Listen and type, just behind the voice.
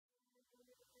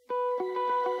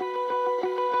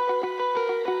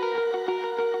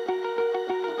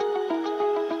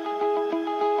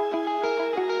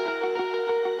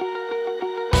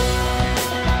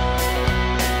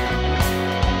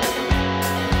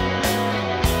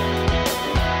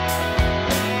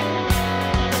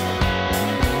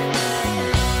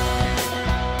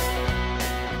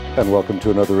And welcome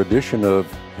to another edition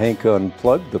of Hank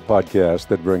Unplugged, the podcast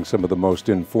that brings some of the most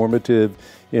informative,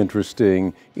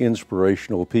 interesting,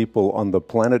 inspirational people on the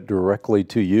planet directly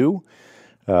to you.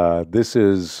 This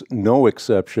is no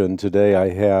exception. Today I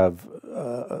have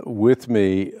with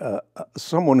me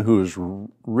someone who's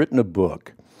written a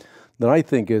book that I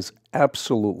think is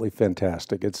absolutely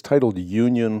fantastic. It's titled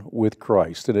Union with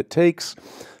Christ, and it takes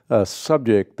a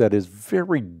subject that is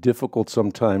very difficult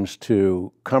sometimes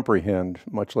to comprehend,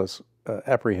 much less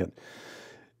apprehend.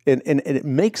 And it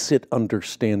makes it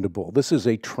understandable. This is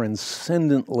a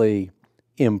transcendently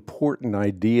important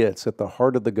idea. It's at the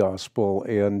heart of the gospel.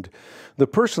 And the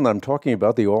person I'm talking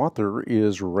about, the author,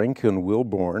 is Rankin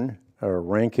Wilbourne.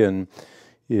 Rankin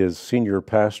is senior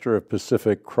pastor of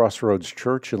Pacific Crossroads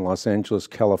Church in Los Angeles,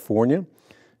 California.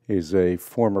 He's a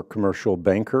former commercial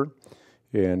banker,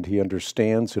 and he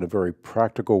understands in a very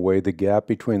practical way the gap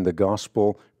between the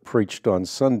gospel preached on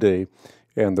Sunday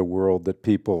and the world that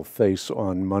people face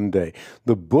on Monday.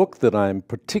 The book that I'm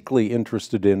particularly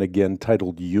interested in, again,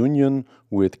 titled Union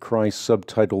with Christ,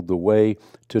 subtitled The Way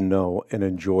to Know and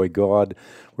Enjoy God.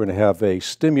 We're going to have a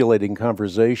stimulating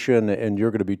conversation, and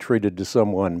you're going to be treated to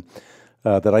someone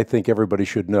that I think everybody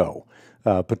should know,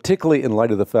 particularly in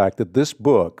light of the fact that this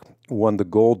book won the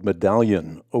Gold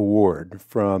Medallion Award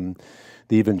from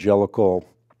the Evangelical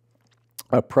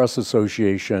Press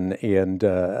Association, and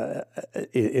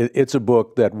it's a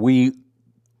book that we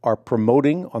are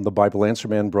promoting on the Bible Answer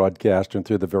Man broadcast and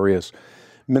through the various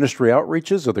ministry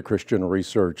outreaches of the Christian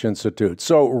Research Institute.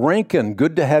 So, Rankin,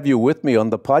 good to have you with me on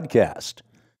the podcast.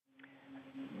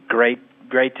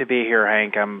 Great to be here,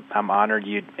 Hank. I'm honored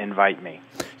you'd invite me.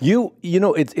 You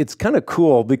know, it's kind of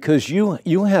cool because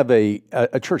you have a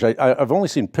church. I've only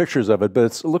seen pictures of it, but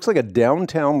it looks like a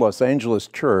downtown Los Angeles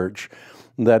church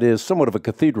that is somewhat of a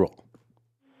cathedral.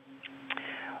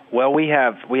 Well, we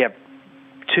have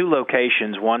two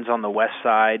locations. One's on the west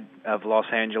side of Los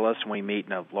Angeles, and we meet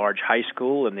in a large high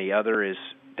school, and the other is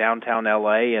downtown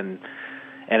LA and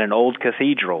an old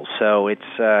cathedral. So it's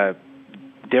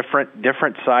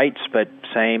different sites, but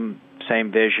same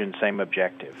vision, same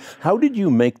objective. How did you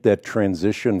make that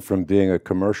transition from being a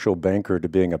commercial banker to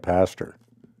being a pastor?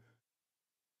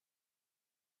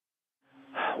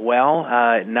 Well,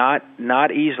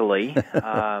 not easily.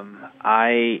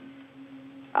 I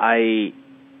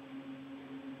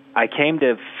came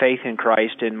to faith in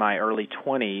Christ in my early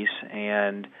 20s,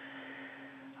 and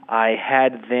I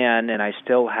had then, and I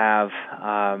still have,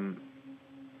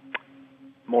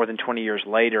 more than 20 years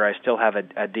later, I still have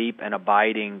a deep and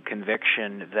abiding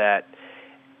conviction that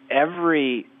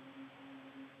every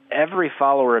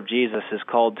follower of Jesus is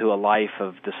called to a life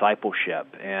of discipleship,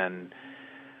 and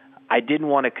I didn't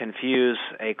want to confuse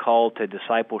a call to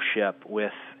discipleship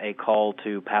with a call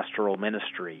to pastoral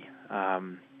ministry.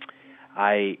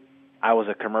 I was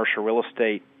a commercial real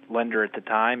estate lender at the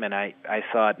time, and I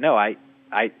thought, no, I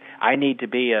need to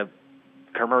be a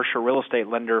commercial real estate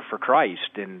lender for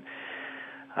Christ, and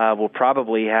will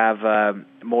probably have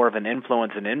more of an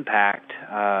influence and impact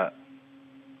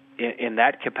in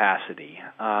that capacity.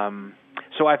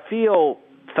 So I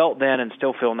felt then and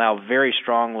still feel now very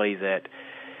strongly that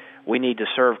we need to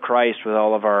serve Christ with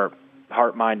all of our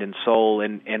heart, mind, and soul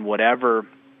in whatever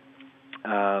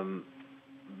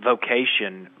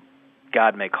vocation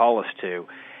God may call us to.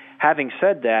 Having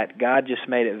said that, God just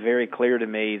made it very clear to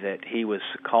me that He was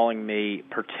calling me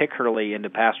particularly into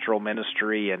pastoral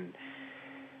ministry, and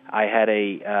I had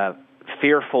a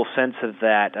fearful sense of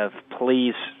that, of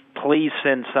please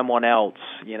send someone else.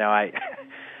 You know,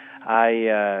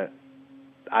 I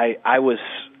was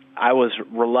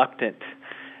reluctant,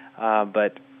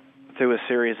 but through a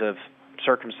series of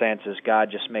circumstances,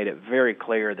 God just made it very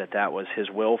clear that that was His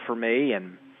will for me,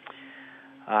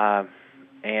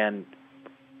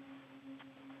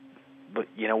 but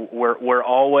you know, we're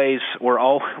always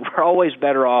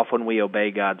better off when we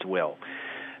obey God's will.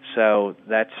 So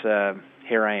that's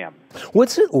here I am.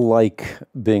 What's it like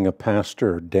being a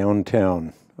pastor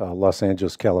downtown Los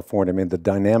Angeles, California? I mean, the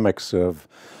dynamics of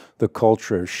the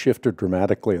culture have shifted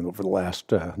dramatically over the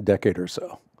last decade or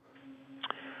so.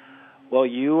 Well,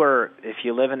 if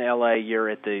you live in LA, you're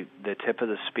at the tip of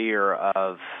the spear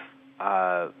of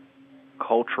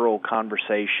cultural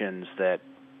conversations that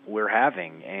we're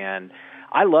having, and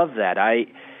I love that.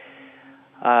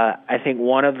 I think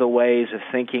one of the ways of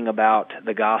thinking about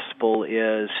the gospel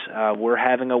is we're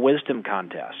having a wisdom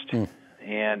contest,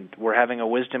 and we're having a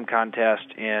wisdom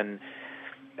contest in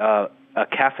a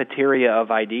cafeteria of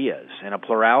ideas and a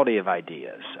plurality of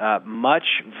ideas,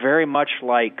 very much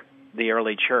like the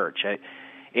early church.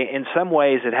 In some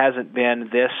ways, it hasn't been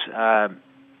this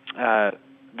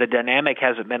the dynamic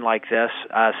hasn't been like this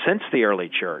since the early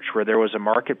church, where there was a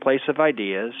marketplace of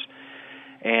ideas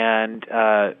and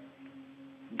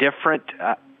different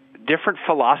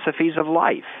philosophies of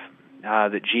life.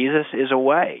 That Jesus is a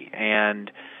way,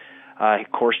 and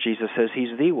of course Jesus says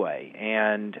He's the way.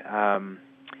 And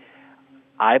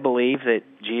I believe that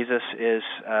Jesus is,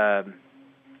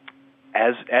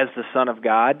 as the Son of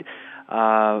God,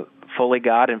 fully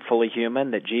God and fully human.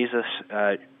 That Jesus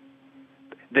has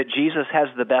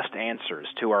the best answers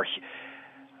to our.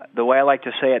 The way I like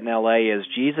to say it in LA is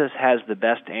Jesus has the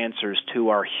best answers to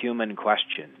our human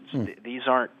questions. These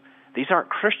aren't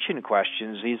Christian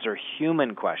questions. These are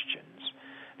human questions.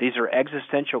 These are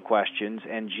existential questions,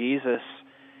 and Jesus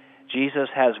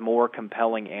has more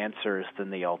compelling answers than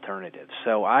the alternatives.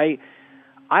 So I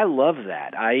love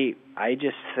that. I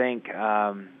just think,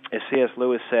 as C.S.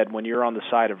 Lewis said, when you're on the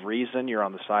side of reason, you're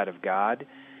on the side of God.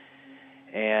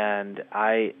 And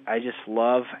I just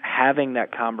love having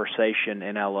that conversation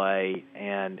in L.A.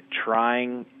 and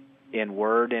trying in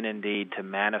word and in deed to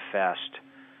manifest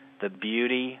the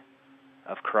beauty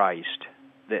of Christ.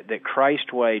 That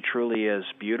Christ's way truly is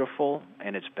beautiful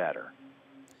and it's better.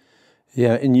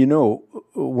 Yeah, and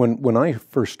when I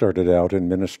first started out in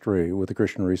ministry with the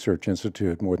Christian Research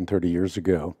Institute more than 30 years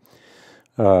ago,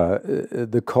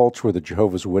 the cults were the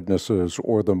Jehovah's Witnesses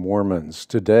or the Mormons.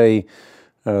 Today,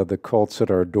 the cults at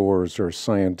our doors are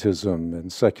scientism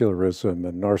and secularism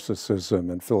and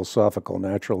narcissism and philosophical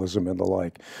naturalism and the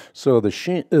like. So the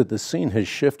scene has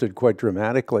shifted quite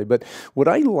dramatically. But what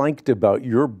I liked about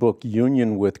your book,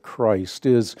 Union with Christ,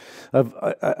 is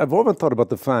I've often thought about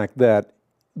the fact that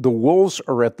the wolves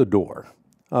are at the door.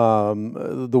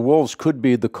 The wolves could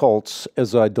be the cults,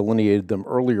 as I delineated them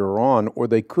earlier on, or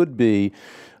they could be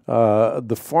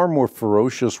the far more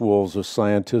ferocious wolves of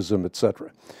scientism, etc.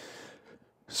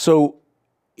 So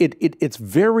it's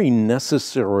very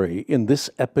necessary in this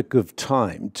epoch of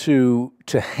time to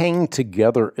hang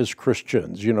together as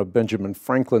Christians. Benjamin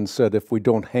Franklin said, if we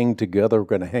don't hang together, we're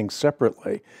going to hang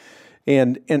separately.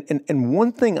 And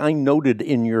one thing I noted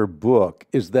in your book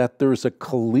is that there's a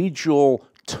collegial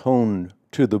tone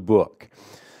to the book.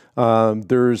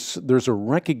 There's a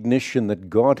recognition that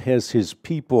God has His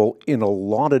people in a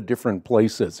lot of different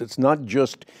places. It's not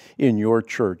just in your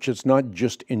church. It's not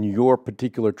just in your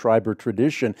particular tribe or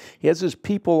tradition. He has His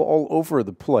people all over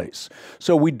the place.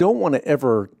 So we don't want to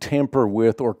ever tamper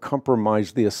with or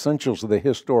compromise the essentials of the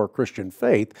historic Christian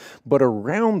faith, but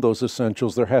around those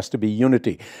essentials there has to be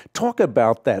unity. Talk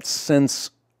about that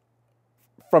sense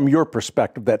from your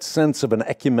perspective, that sense of an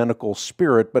ecumenical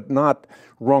spirit, but not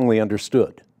wrongly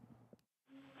understood.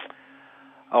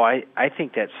 Oh, I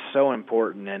think that's so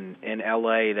important, and in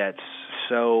L.A. that's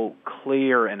so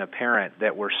clear and apparent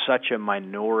that we're such a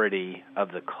minority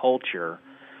of the culture.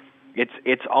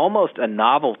 It's almost a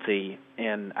novelty,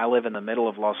 and I live in the middle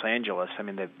of Los Angeles. I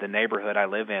mean, the neighborhood I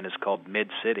live in is called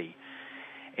Mid-City,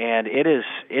 and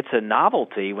it's a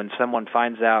novelty when someone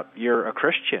finds out you're a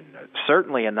Christian.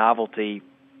 Certainly a novelty,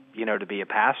 to be a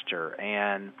pastor,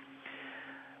 and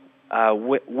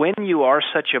when you are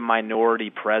such a minority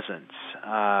presence,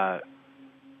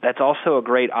 that's also a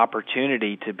great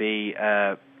opportunity to be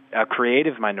a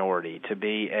creative minority, to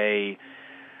be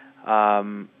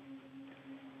and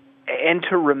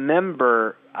to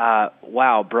remember,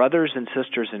 brothers and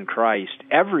sisters in Christ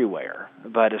everywhere,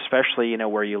 but especially,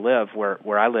 where you live,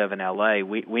 where I live in L.A.,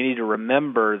 we need to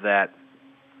remember that,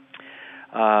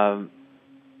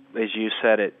 as you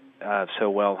said it so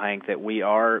well, Hank, that we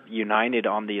are united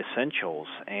on the essentials,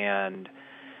 and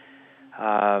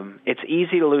it's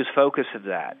easy to lose focus of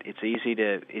that. It's easy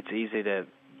to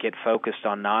get focused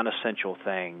on non-essential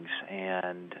things,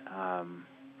 and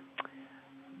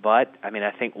but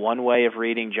I think one way of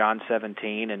reading John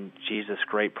 17 and Jesus'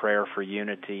 great prayer for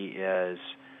unity is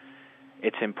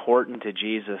it's important to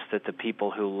Jesus that the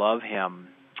people who love Him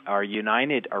are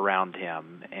united around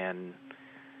Him, and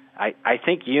I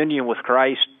think union with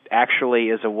Christ actually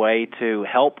is a way to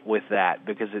help with that,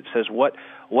 because it says what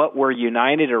we're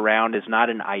united around is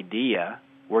not an idea.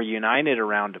 We're united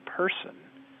around a person.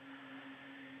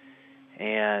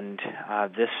 And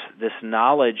this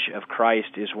knowledge of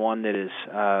Christ is one that is,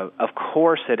 of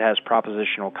course, it has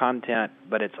propositional content,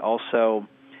 but it's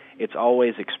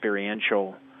always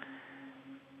experiential.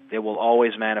 It will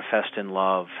always manifest in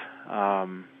love.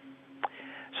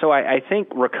 So I think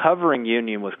recovering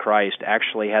union with Christ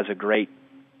actually has a great.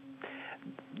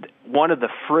 One of the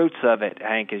fruits of it,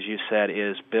 Hank, as you said,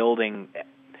 is building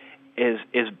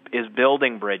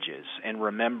bridges and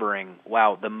remembering,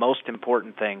 the most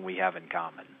important thing we have in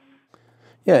common.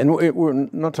 Yeah, and we're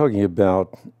not talking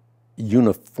about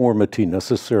uniformity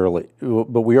necessarily,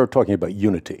 but we are talking about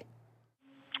unity.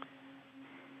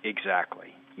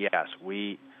 Exactly. Yes,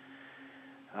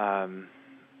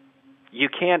 you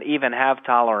can't even have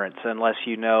tolerance unless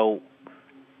you know,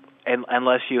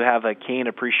 unless you have a keen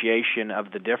appreciation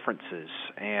of the differences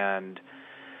and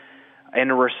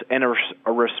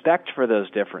a respect for those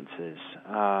differences.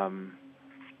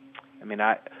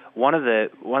 One of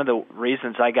the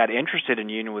reasons I got interested in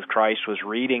union with Christ was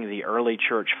reading the early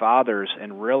church fathers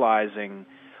and realizing,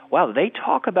 wow, they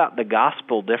talk about the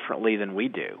gospel differently than we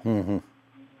do. Mm-hmm.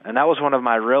 And that was one of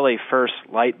my really first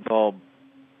light bulb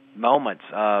moments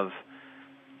of,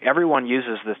 everyone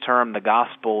uses the term the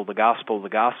gospel,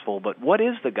 but what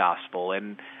is the gospel?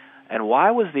 And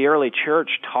why was the early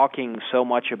church talking so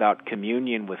much about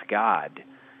communion with God?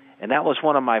 And that was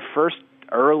one of my first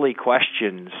early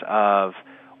questions of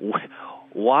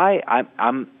why.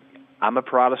 I'm a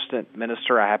Protestant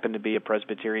minister. I happen to be a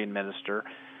Presbyterian minister,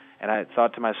 and I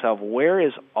thought to myself, where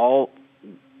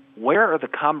are the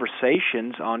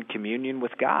conversations on communion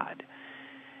with God?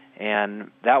 And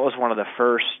that was one of the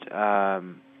first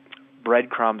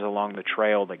breadcrumbs along the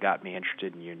trail that got me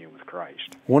interested in union with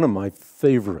Christ. One of my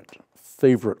favorite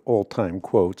all-time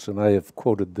quotes, and I have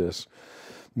quoted this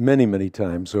many, many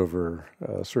times over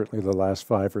certainly the last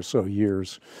 5 or so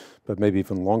years, but maybe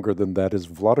even longer than that, is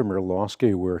Vladimir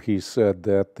Lossky, where he said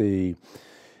that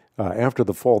after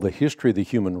the fall, the history of the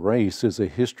human race is a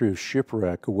history of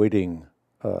shipwreck awaiting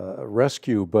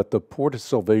rescue, but the port of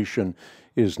salvation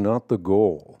is not the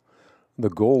goal. The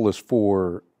goal is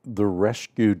for the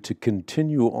rescued to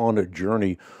continue on a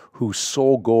journey whose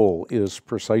sole goal is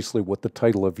precisely what the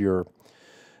title of your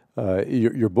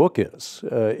book is,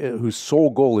 whose sole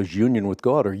goal is union with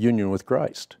God or union with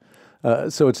Christ.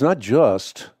 So it's not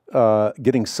just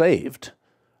getting saved.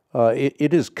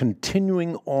 It is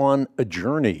continuing on a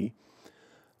journey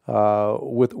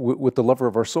with the lover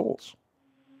of our souls.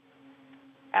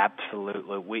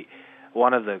 Absolutely.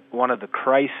 One of the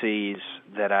crises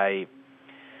that I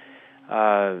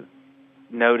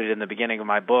noted in the beginning of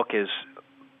my book is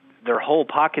there are whole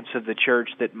pockets of the church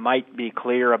that might be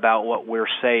clear about what we're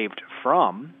saved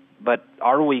from, but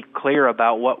are we clear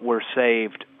about what we're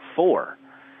saved for?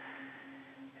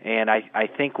 And I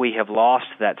think we have lost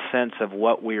that sense of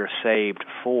what we are saved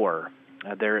for.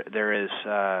 There's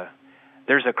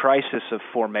a crisis of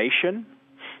formation,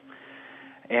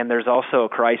 and there's also a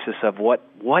crisis of what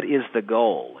is the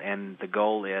goal? And the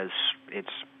goal is,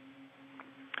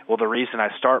 the reason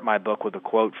I start my book with a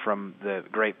quote from the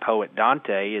great poet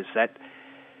Dante is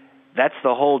that's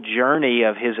the whole journey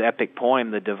of his epic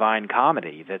poem, The Divine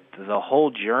Comedy, that the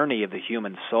whole journey of the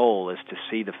human soul is to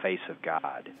see the face of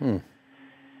God.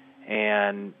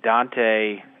 And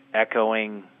Dante,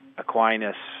 echoing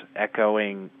Aquinas,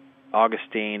 echoing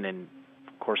Augustine, and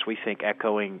of course we think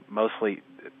echoing mostly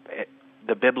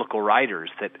the biblical writers,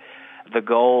 that the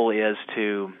goal is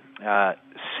to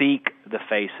seek the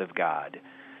face of God.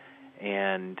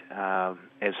 And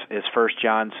as 1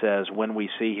 John says, when we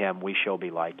see him, we shall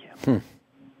be like him.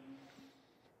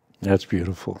 That's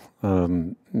beautiful.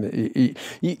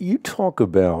 You talk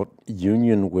about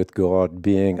union with God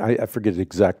being, I forget the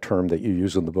exact term that you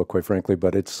use in the book, quite frankly,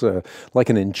 but it's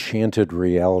like an enchanted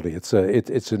reality. It's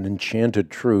an enchanted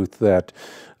truth that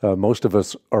most of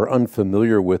us are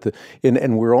unfamiliar with.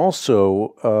 And we're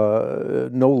also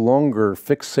no longer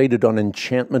fixated on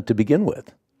enchantment to begin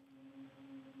with.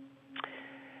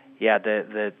 Yeah,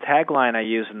 the tagline I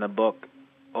use in the book,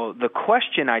 the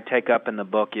question I take up in the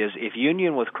book is, if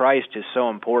union with Christ is so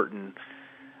important,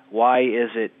 why is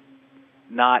it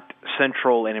not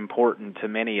central and important to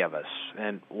many of us?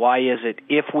 And why is it,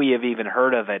 if we have even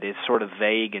heard of it, it's sort of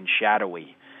vague and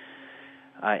shadowy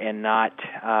and not...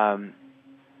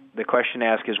 the question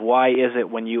asked is, why is it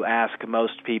when you ask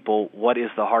most people, what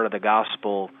is the heart of the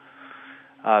gospel,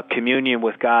 communion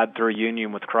with God through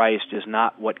union with Christ is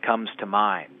not what comes to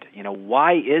mind?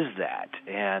 Why is that?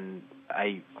 And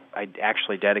I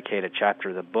actually dedicate a chapter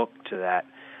of the book to that.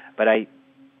 But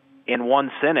in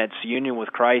one sentence, union with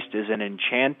Christ is an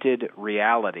enchanted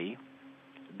reality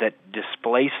that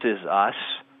displaces us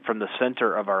from the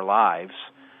center of our lives,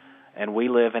 and we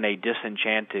live in a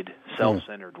disenchanted,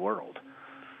 self-centered world.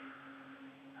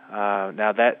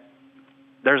 Now that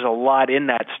there's a lot in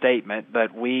that statement,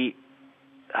 but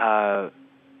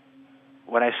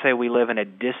when I say we live in a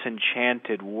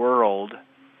disenchanted world,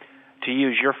 to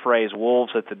use your phrase,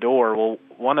 wolves at the door, well,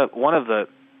 one of the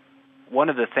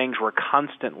things we're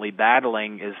constantly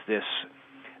battling is this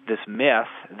myth,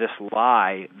 this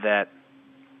lie that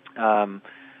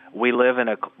we live in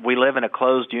a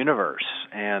closed universe,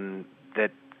 and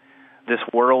that this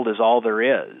world is all there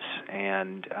is.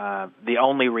 and the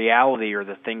only reality are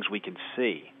the things we can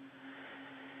see.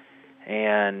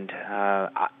 And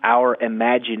our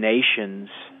imaginations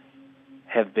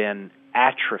have been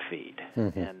atrophied.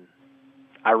 Mm-hmm. And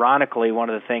ironically, one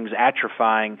of the things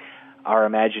atrophying our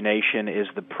imagination is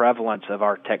the prevalence of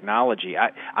our technology.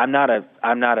 I'm not a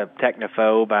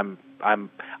technophobe.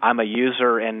 I'm a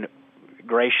user and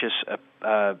gracious.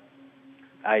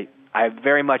 I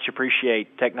very much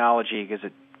appreciate technology because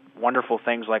it's wonderful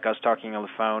things like us talking on the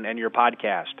phone and your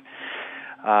podcast.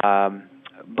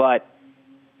 But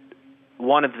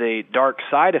one of the dark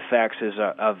side effects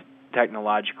of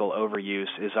technological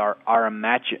overuse is our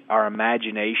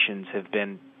imaginations have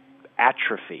been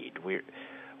atrophied.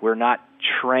 We're not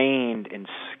trained and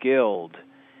skilled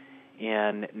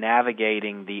in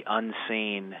navigating the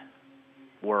unseen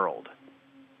world.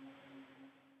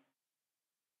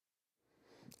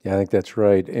 Yeah, I think that's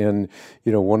right. And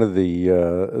one of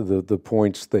the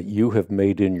points that you have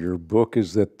made in your book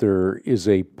is that there is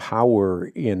a power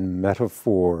in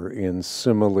metaphor, in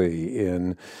simile,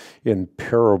 in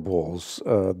parables,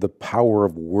 the power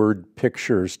of word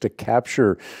pictures to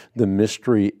capture the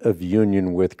mystery of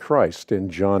union with Christ.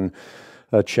 In John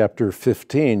chapter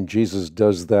 15, Jesus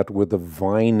does that with the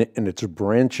vine and its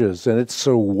branches, and it's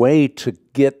a way to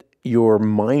get your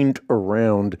mind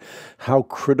around how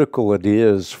critical it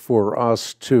is for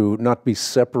us to not be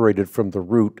separated from the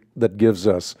root that gives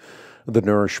us the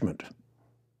nourishment.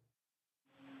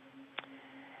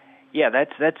 Yeah,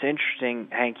 that's interesting,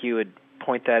 Hank, you would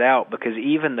point that out, because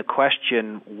even the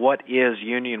question, what is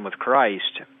union with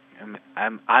Christ,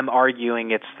 I'm arguing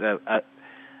it's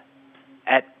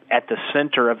at the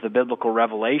center of the biblical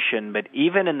revelation. But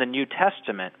even in the New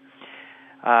Testament,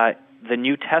 the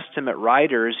New Testament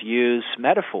writers use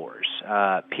metaphors.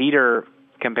 Peter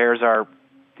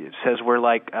says we're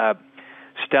like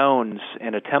stones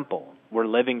in a temple. We're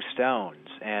living stones.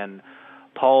 And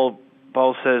Paul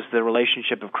says the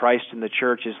relationship of Christ and the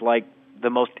church is like the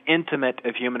most intimate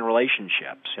of human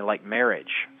relationships, like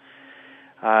marriage.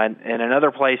 And in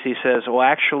another place he says, well,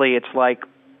 actually it's like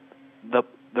the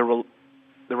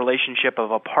relationship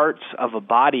of parts of a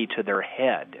body to their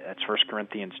head. That's 1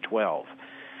 Corinthians 12.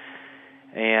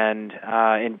 And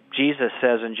Jesus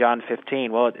says in John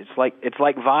 15, well, it's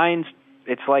like vines,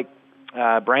 it's like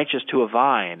branches to a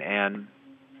vine, and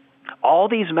all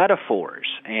these metaphors,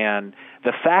 and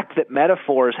the fact that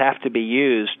metaphors have to be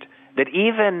used, that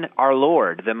even our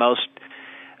Lord, the most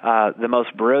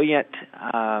brilliant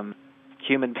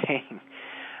human being,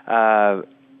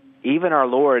 even our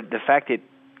Lord, the fact that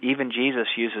even Jesus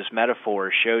uses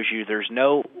metaphors shows you there's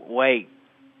no way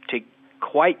to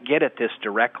quite get at this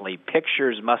directly.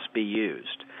 Pictures must be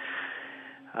used.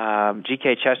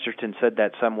 G.K. Chesterton said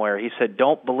that somewhere. He said,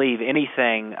 don't believe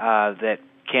anything that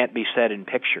can't be said in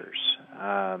pictures.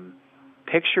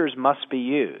 Pictures must be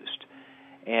used.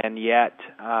 And yet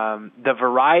the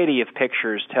variety of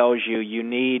pictures tells you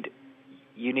need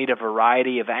a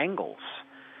variety of angles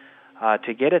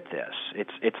to get at this.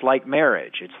 It's like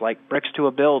marriage. It's like bricks to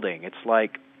a building. It's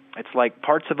like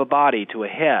parts of a body to a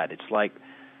head. It's like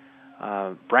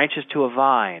branches to a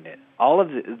vine. All of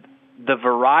the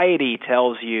variety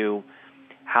tells you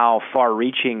how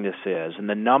far-reaching this is, and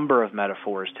the number of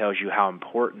metaphors tells you how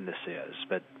important this is.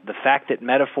 But the fact that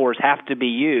metaphors have to be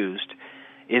used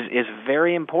is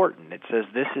very important. It says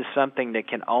this is something that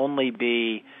can only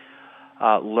be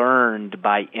learned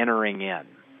by entering in.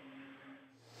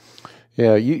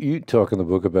 Yeah, you talk in the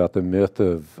book about the myth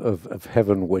of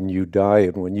heaven when you die,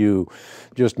 and when you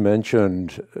just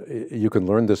mentioned you can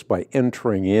learn this by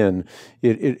entering in,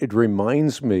 it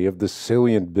reminds me of the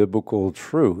salient biblical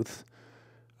truth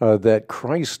that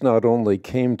Christ not only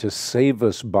came to save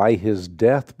us by his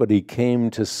death, but he came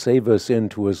to save us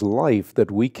into his life, that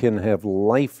we can have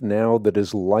life now that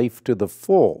is life to the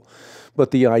full.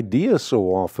 But the idea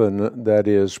so often that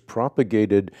is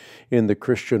propagated in the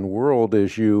Christian world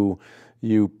is you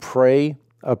pray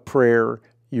a prayer,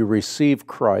 you receive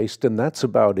Christ, and that's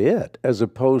about it, as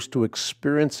opposed to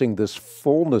experiencing this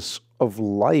fullness of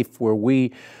life where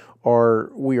we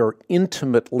are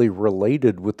intimately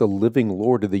related with the living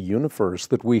Lord of the universe,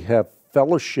 that we have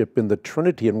fellowship in the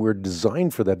Trinity, and we're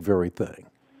designed for that very thing.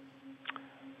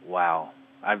 Wow.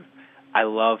 I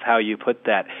love how you put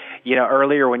that.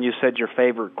 Earlier when you said your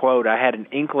favorite quote, I had an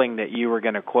inkling that you were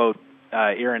going to quote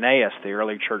Irenaeus, the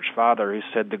early church father, who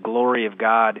said, the glory of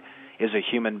God is a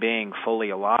human being fully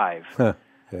alive. Huh.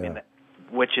 Yeah.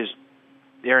 Which is,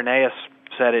 Irenaeus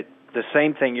said it, the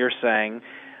same thing you're saying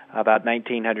about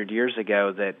 1900 years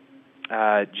ago, that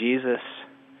Jesus,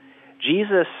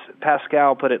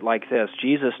 Pascal put it like this: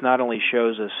 Jesus not only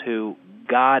shows us who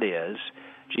God is,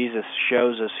 Jesus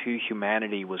shows us who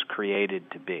humanity was created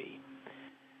to be.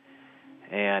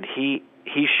 And he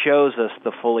shows us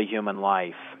the fully human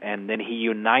life, and then he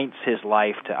unites his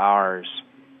life to ours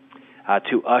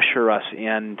to usher us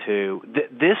into...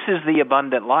 This is the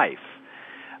abundant life.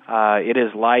 It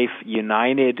is life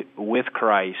united with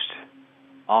Christ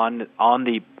on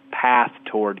the path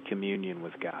toward communion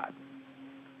with God.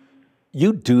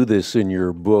 You do this in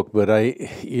your book, but I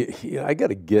got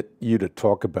to get you to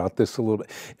talk about this a little bit.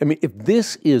 I mean, if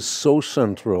this is so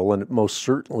central, and it most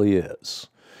certainly is,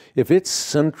 if it's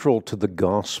central to the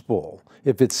gospel,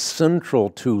 if it's central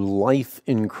to life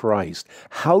in Christ,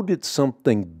 how did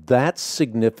something that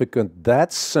significant,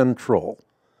 that central,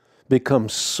 become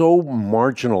so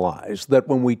marginalized that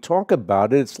when we talk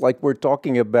about it, it's like we're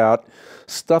talking about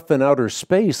stuff in outer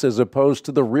space as opposed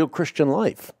to the real Christian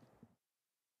life?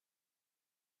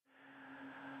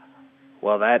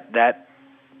 Well, that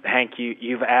Hank,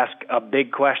 you've asked a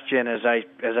big question. As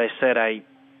I said,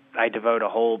 I devote a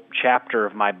whole chapter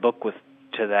of my book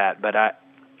to that. But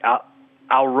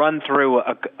I'll run through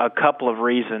a couple of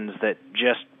reasons that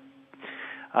just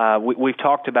we've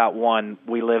talked about. One,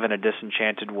 we live in a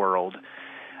disenchanted world.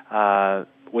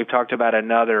 We've talked about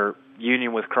another.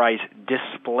 Union with Christ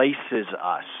displaces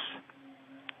us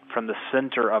from the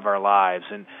center of our lives,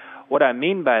 and what I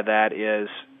mean by that is,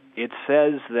 it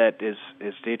says that,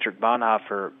 as Dietrich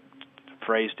Bonhoeffer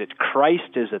phrased it,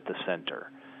 Christ is at the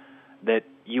center, that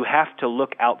you have to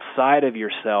look outside of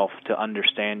yourself to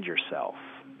understand yourself,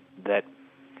 that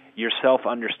your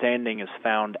self-understanding is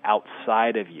found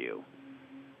outside of you.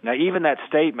 Now, even that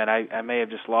statement, I may have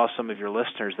just lost some of your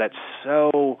listeners, that's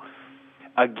so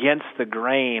against the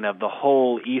grain of the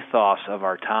whole ethos of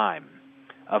our time,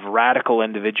 of radical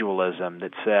individualism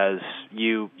that says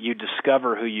you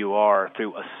discover who you are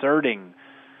through asserting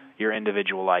your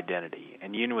individual identity.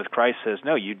 And union with Christ says,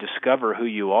 no, you discover who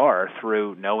you are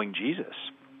through knowing Jesus.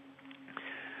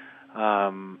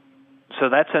 So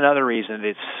that's another reason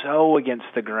it's so against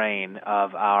the grain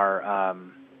of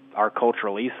our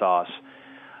cultural ethos.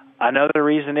 Another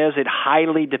reason is it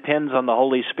highly depends on the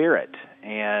Holy Spirit.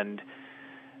 And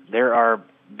there are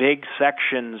big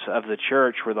sections of the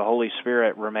church where the Holy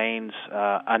Spirit remains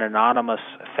an anonymous,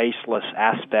 faceless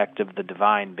aspect of the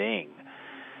divine being.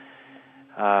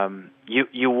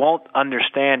 You won't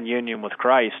understand union with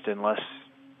Christ unless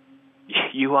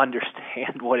you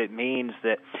understand what it means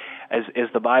that, as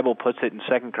the Bible puts it in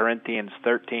 2 Corinthians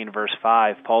 13, verse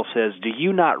 5, Paul says, "Do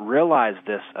you not realize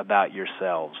this about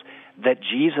yourselves, that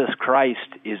Jesus Christ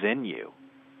is in you?"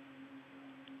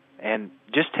 And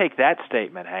just take that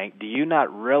statement, Hank. Do you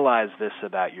not realize this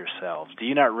about yourselves? Do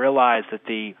you not realize that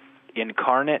the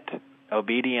incarnate,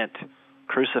 obedient,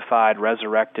 crucified,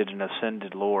 resurrected, and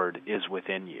ascended Lord is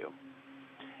within you?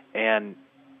 And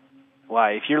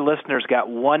why, if your listeners got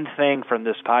one thing from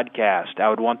this podcast, I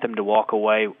would want them to walk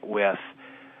away with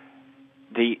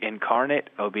the incarnate,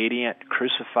 obedient,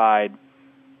 crucified,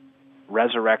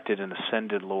 resurrected, and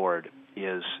ascended Lord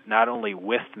is not only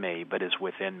with me, but is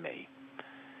within me.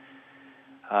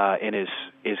 And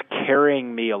is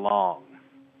carrying me along.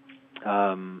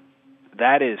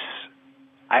 That is,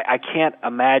 I can't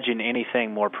imagine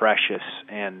anything more precious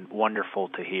and wonderful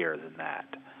to hear than that.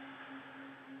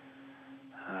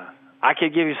 I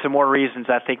could give you some more reasons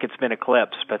I think it's been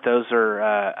eclipsed, but those are.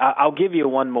 I'll give you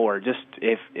one more, just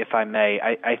if I may.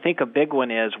 I think a big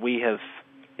one is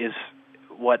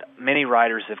what many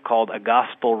writers have called a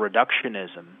gospel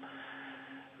reductionism.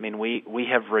 I mean, we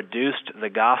have reduced the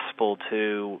gospel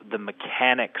to the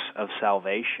mechanics of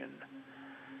salvation.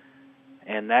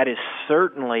 And that is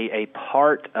certainly a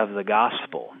part of the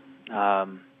gospel.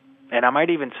 And I might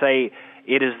even say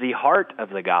it is the heart of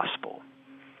the gospel.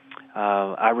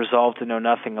 I resolve to know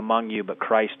nothing among you but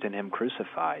Christ and Him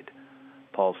crucified,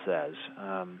 Paul says.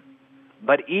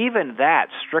 But even that,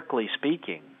 strictly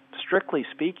speaking,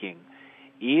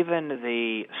 even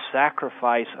the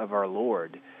sacrifice of our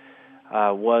Lord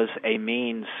was a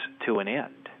means to an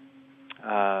end.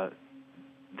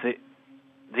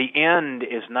 The end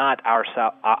is not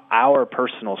our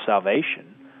personal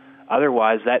salvation.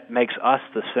 Otherwise, that makes us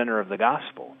the center of the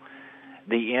gospel.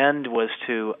 The end was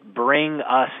to bring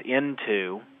us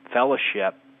into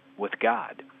fellowship with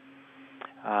God,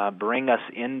 bring us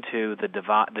into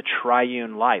the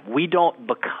triune life. We don't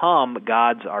become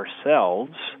gods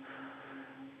ourselves,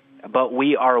 but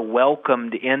we are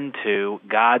welcomed into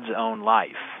God's own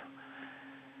life.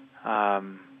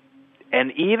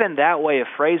 And even that way of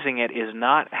phrasing it is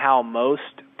not how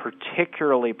most,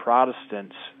 particularly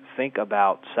Protestants, think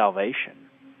about salvation.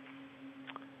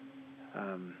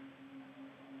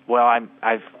 Well,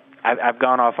 I've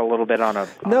gone off a little bit on a...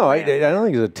 No, I don't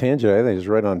think it's a tangent. I think it's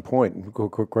right on point,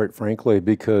 quite frankly,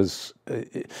 because,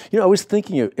 I was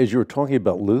thinking, as you were talking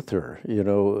about Luther,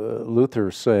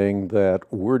 Luther saying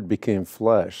that Word became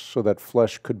flesh so that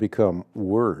flesh could become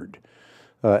Word.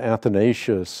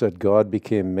 Athanasius said God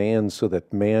became man so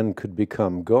that man could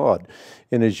become God.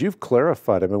 And as you've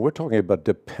clarified, we're talking about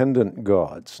dependent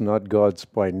gods, not gods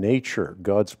by nature,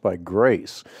 gods by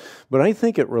grace. But I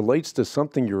think it relates to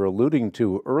something you're alluding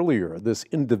to earlier, this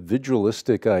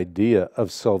individualistic idea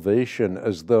of salvation,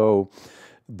 as though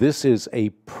this is a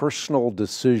personal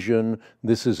decision,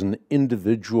 this is an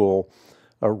individual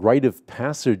rite of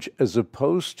passage, as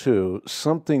opposed to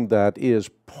something that is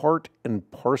part and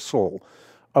parcel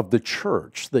of the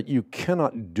church, that you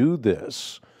cannot do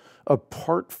this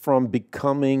apart from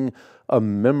becoming a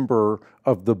member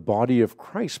of the body of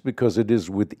Christ, because it is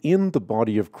within the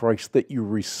body of Christ that you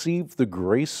receive the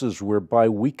graces whereby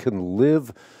we can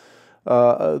live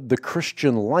the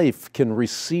Christian life, can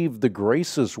receive the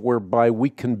graces whereby we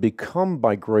can become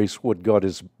by grace what God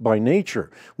is by nature.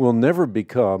 We'll never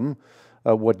become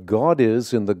what God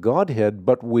is in the Godhead,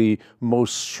 but we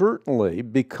most certainly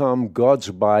become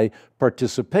God's by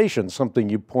participation, something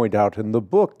you point out in the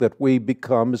book, that we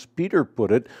become, as Peter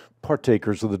put it,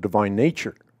 partakers of the divine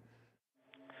nature.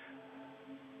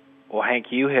 Well,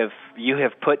 Hank, you have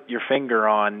put your finger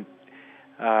on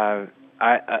a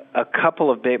couple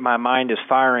of big... My mind is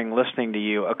firing listening to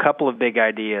you. A couple of big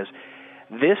ideas.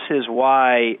 This is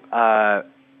why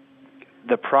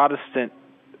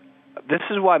This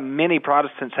is why many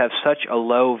Protestants have such a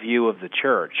low view of the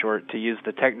church, or to use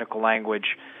the technical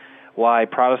language, why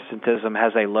Protestantism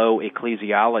has a low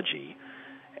ecclesiology.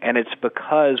 And it's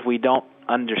because we don't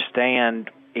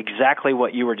understand exactly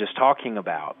what you were just talking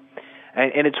about.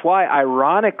 And it's why,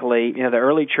 ironically, the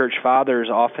early church fathers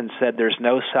often said there's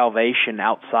no salvation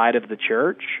outside of the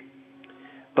church.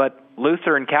 But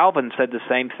Luther and Calvin said the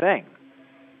same thing.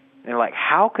 And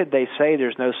how could they say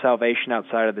there's no salvation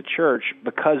outside of the church?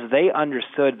 Because they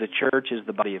understood the church is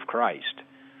the body of Christ.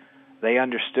 They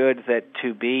understood that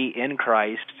to be in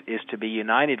Christ is to be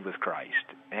united with Christ.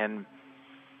 And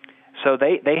so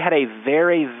they had a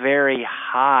very, very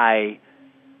high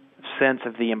sense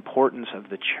of the importance of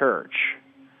the church,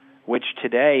 which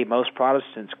today most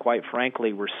Protestants, quite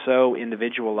frankly, were so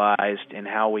individualized in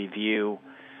how we view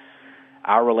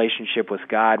our relationship with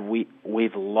God,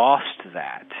 we've lost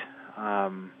that.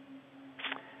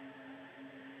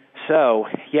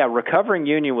 Recovering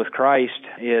union with Christ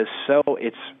is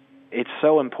it's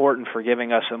so important for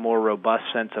giving us a more robust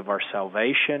sense of our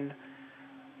salvation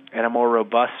and a more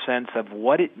robust sense of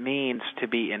what it means to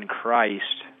be in Christ,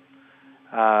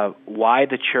 why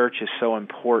the church is so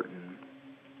important.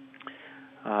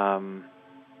 Well,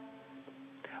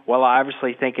 I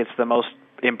obviously think it's the most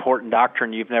important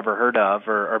doctrine you've never heard of,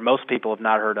 or most people have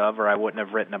not heard of, or I wouldn't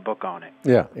have written a book on it.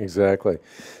 Yeah, exactly.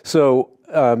 So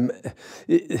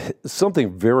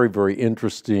something very, very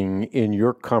interesting in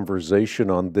your conversation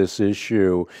on this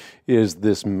issue is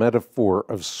this metaphor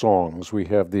of songs. We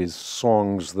have these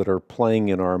songs that are playing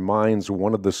in our minds.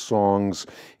 One of the songs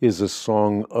is a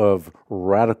song of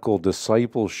radical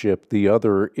discipleship. The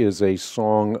other is a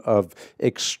song of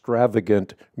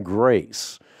extravagant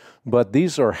grace. But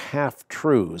these are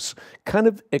half-truths. Kind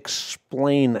of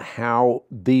explain how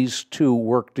these two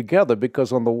work together,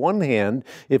 because on the one hand,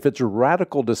 if it's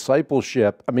radical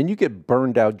discipleship, you get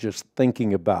burned out just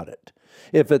thinking about it.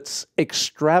 If it's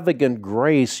extravagant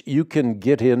grace, you can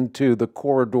get into the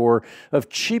corridor of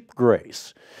cheap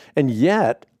grace. And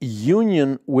yet,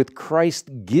 union with Christ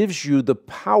gives you the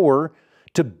power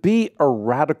to be a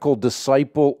radical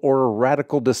disciple or a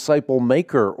radical disciple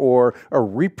maker or a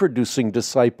reproducing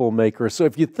disciple maker. So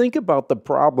if you think about the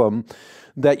problem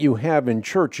that you have in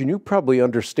church, and you probably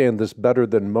understand this better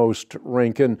than most,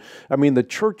 Rankin, the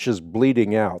church is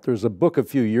bleeding out. There's a book a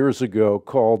few years ago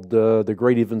called The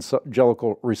Great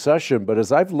Evangelical Recession, but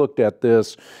as I've looked at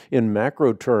this in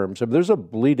macro terms, there's a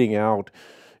bleeding out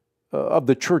of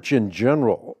the church in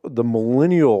general. The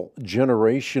millennial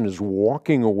generation is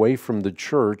walking away from the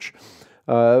church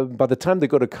by the time they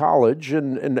go to college,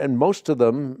 and most of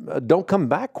them don't come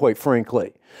back, quite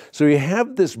frankly. So you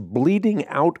have this bleeding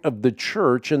out of the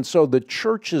church, and so the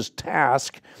church's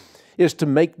task is to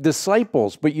make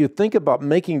disciples. But you think about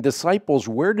making disciples,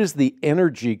 where does the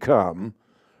energy come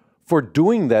for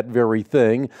doing that very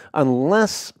thing,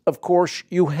 unless, of course,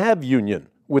 you have union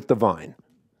with the vine?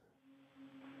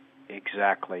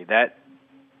 Exactly. That,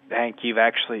 Hank, you've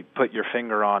actually put your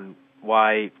finger on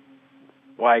why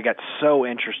I got so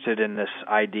interested in this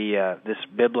idea, this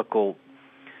biblical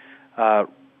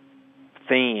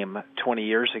theme 20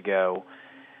 years ago.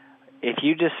 if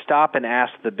you just stop and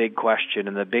ask the big question,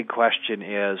 and the big question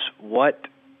is, what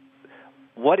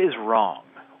is wrong?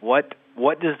 What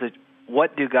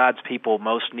do God's people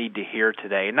most need to hear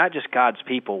today? And not just God's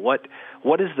people. What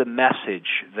is the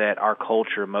message that our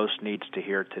culture most needs to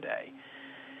hear today?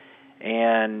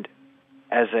 And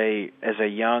as a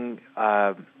young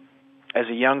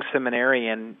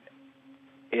seminarian,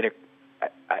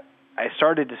 I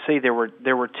started to see there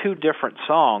were two different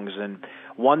songs, and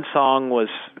one song was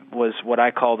what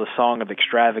I call the song of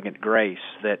extravagant grace,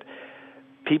 that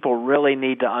people really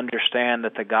need to understand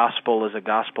that the gospel is a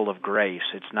gospel of grace.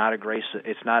 It's not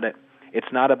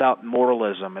about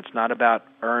moralism. It's not about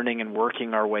earning and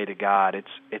working our way to God.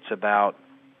 It's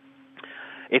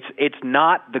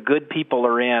not the good people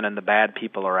are in and the bad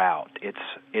people are out. It's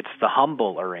the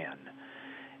humble are in,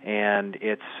 and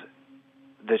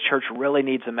the church really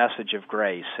needs a message of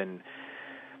grace. And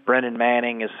Brennan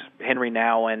Manning is Henry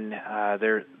Nouwen.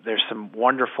 There's some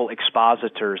wonderful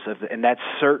expositors and that's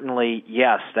certainly,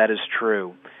 yes, that is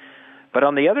true. But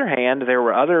on the other hand, there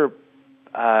were other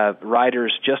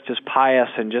writers just as pious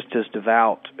and just as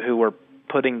devout who were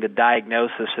putting the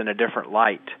diagnosis in a different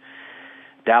light.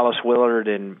 Dallas Willard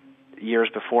and years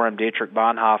before him, Dietrich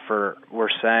Bonhoeffer,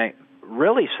 were saying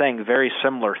very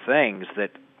similar things,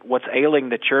 that what's ailing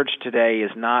the church today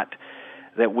is not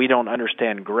that we don't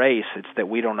understand grace, it's that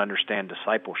we don't understand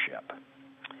discipleship.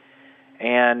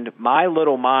 And my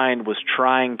little mind was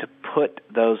trying to put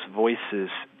those voices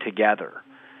together.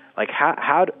 Like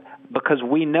because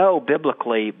we know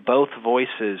biblically both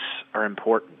voices are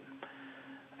important.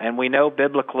 And we know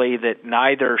biblically that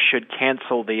neither should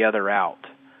cancel the other out.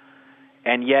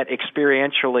 And yet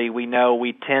experientially we know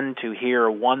we tend to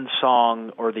hear one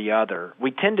song or the other.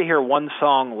 We tend to hear one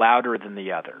song louder than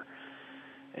the other.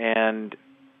 And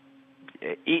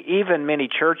even many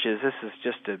churches, this is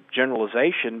just a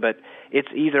generalization, but it's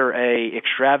either a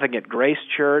extravagant grace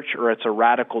church or it's a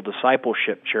radical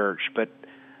discipleship church. But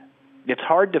it's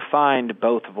hard to find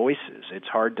both voices. It's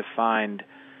hard to find,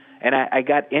 and I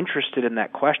got interested in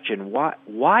that question.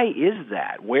 Why is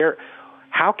that?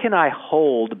 How can I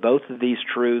hold both of these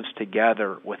truths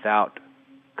together without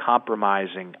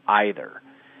compromising either?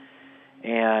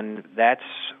 And that's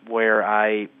where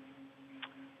I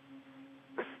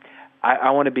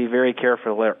want to be very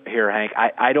careful here, Hank.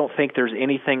 I don't think there's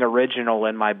anything original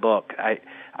in my book.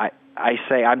 I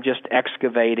say I'm just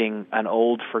excavating an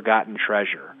old forgotten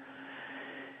treasure.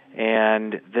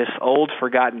 And this old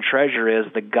forgotten treasure is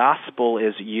the gospel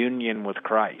is union with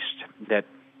Christ. That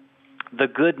the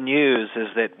good news is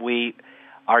that we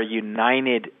are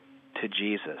united to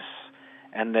Jesus.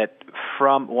 And that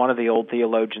from, one of the old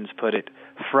theologians put it,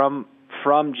 from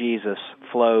Jesus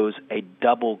flows a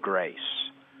double grace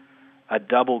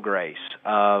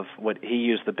of what he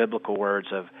used the biblical words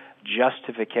of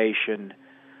justification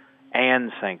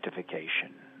and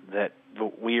sanctification, that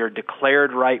we are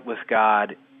declared right with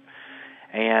God,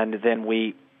 and then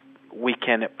we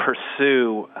can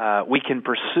pursue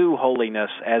holiness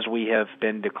as we have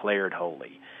been declared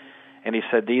holy. And he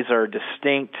said these are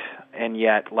distinct, and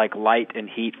yet like light and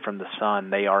heat from the sun,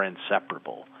 they are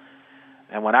inseparable.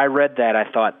 And when I read that, I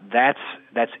thought that's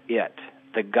it.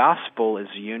 The gospel is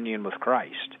union with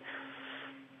Christ.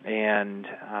 And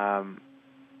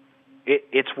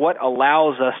it's what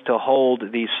allows us to hold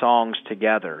these songs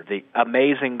together. The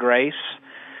amazing grace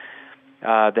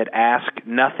that asks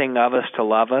nothing of us to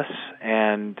love us,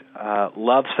 and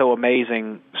love so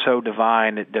amazing, so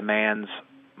divine, it demands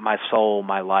my soul,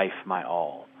 my life, my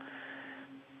all.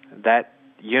 That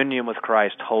union with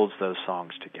Christ holds those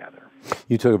songs together.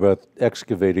 You talk about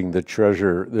excavating the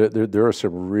treasure. There are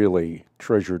some really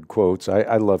treasured quotes.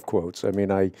 I love quotes. I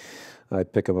mean, I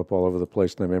pick them up all over the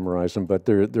place and I memorize them. But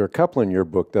there are a couple in your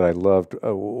book that I loved.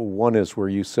 One is where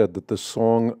you said that the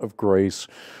song of grace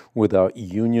without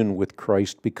union with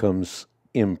Christ becomes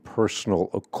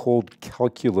impersonal, a cold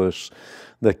calculus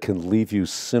that can leave you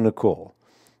cynical.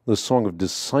 The song of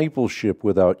discipleship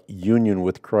without union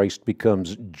with Christ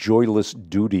becomes joyless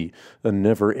duty, a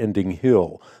never-ending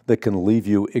hill that can leave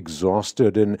you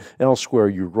exhausted. And elsewhere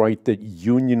you write that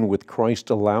union with Christ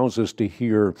allows us to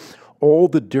hear all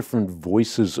the different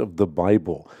voices of the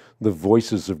Bible, the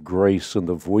voices of grace and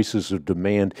the voices of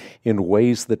demand in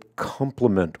ways that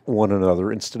complement one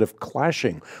another instead of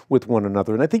clashing with one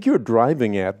another. And I think you're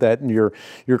driving at that in your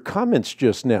comments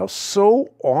just now.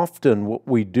 So often what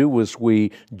we do is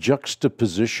we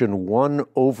juxtaposition one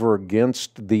over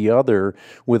against the other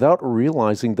without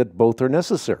realizing that both are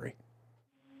necessary.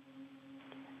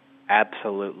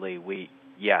 Absolutely.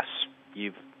 Yes,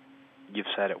 you've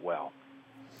said it well.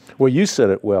 Well, you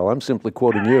said it well. I'm simply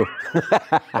quoting you.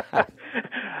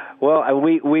 Well,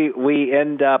 we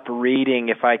end up reading,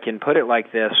 if I can put it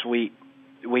like this, we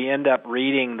end up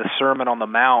reading the Sermon on the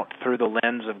Mount through the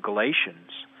lens of Galatians.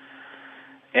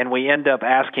 And we end up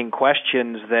asking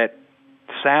questions that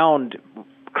sound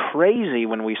crazy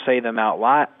when we say them out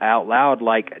loud,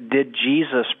 like, did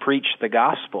Jesus preach the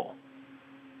gospel?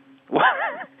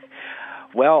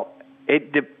 Well,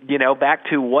 back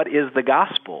to what is the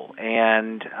gospel?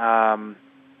 And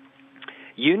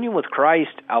union with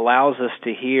Christ allows us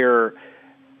to hear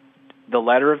the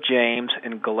letter of James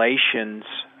and Galatians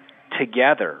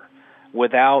together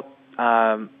without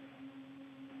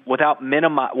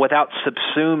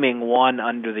subsuming one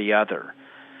under the other.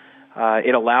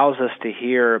 It allows us to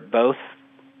hear both.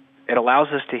 It allows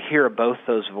us to hear both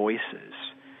those voices.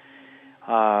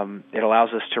 It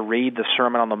allows us to read the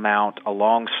Sermon on the Mount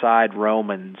alongside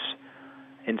Romans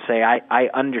and say, I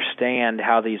understand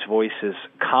how these voices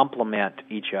complement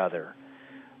each other,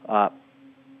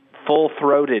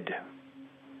 full-throatedly,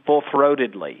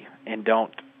 and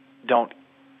don't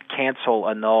cancel,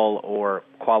 annul, or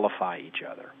qualify each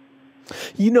other.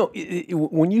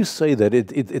 When you say that,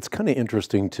 it's kind of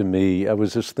interesting to me. I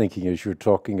was just thinking as you're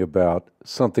talking about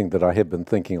something that I have been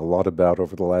thinking a lot about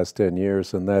over the last 10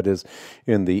 years, and that is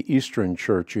in the Eastern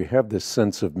Church, you have this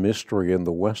sense of mystery. In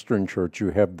the Western Church,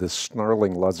 you have this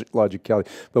snarling logicality,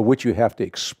 by which you have to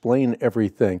explain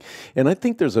everything. And I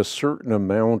think there's a certain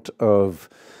amount of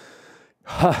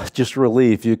just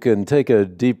relief. You can take a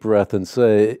deep breath and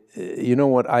say, you know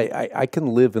what, I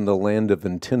can live in the land of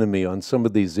antinomy on some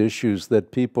of these issues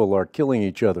that people are killing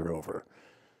each other over.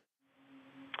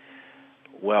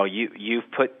 Well,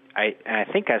 you've put, I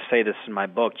think I say this in my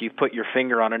book, you've put your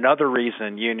finger on another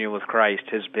reason union with Christ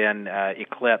has been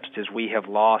eclipsed, is we have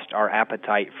lost our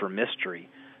appetite for mystery.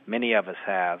 Many of us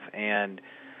have. And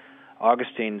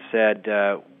Augustine said,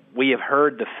 we have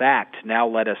heard the fact, now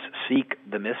let us seek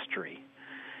the mystery.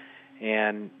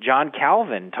 And John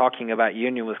Calvin, talking about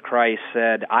union with Christ,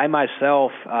 said, I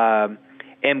myself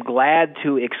am glad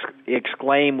to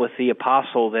exclaim with the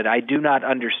apostle that I do not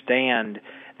understand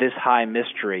this high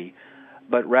mystery,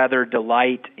 but rather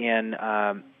delight in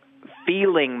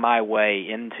feeling my way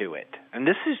into it. And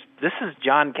this is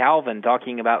John Calvin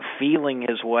talking about feeling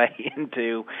his way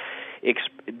into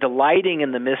delighting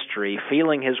in the mystery,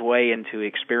 feeling his way into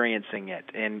experiencing it.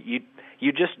 And you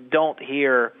just don't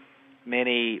hear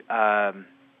many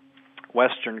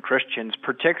Western Christians,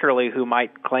 particularly who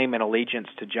might claim an allegiance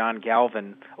to John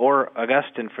Calvin, or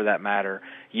Augustine for that matter,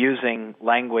 using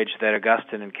language that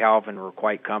Augustine and Calvin were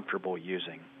quite comfortable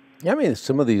using. I mean,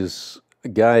 some of these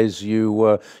guys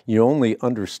you only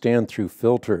understand through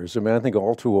filters. I mean, I think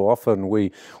all too often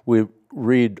we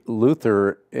read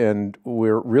Luther and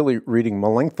we're really reading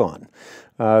Melanchthon.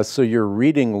 So you're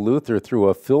reading Luther through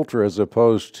a filter as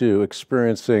opposed to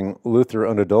experiencing Luther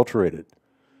unadulterated.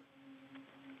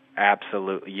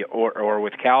 Absolutely. Or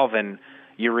with Calvin,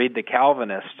 you read the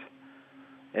Calvinist.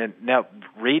 And now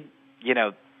read,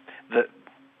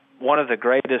 one of the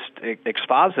greatest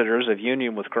expositors of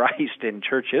union with Christ in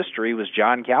church history was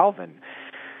John Calvin.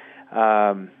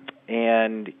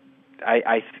 And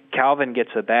Calvin gets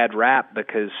a bad rap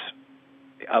because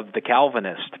of the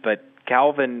Calvinist, but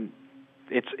Calvin,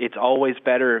 it's always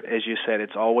better, as you said,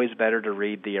 it's always better to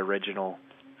read the original.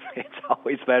 It's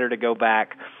always better to go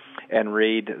back and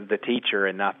read the teacher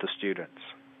and not the students.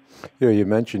 You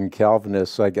mentioned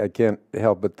Calvinists. I can't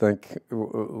help but think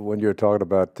when you're talking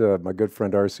about my good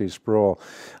friend R.C. Sproul,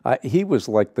 he was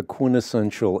like the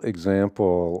quintessential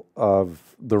example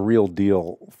of the real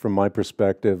deal from my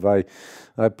perspective. I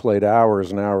played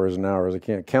hours and hours and hours,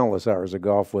 countless hours of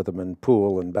golf with him, and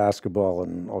pool and basketball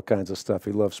and all kinds of stuff.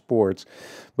 He loved sports.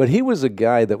 But he was a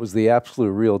guy that was the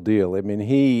absolute real deal. I mean,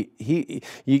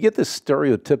 you get this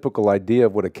stereotypical idea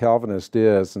of what a Calvinist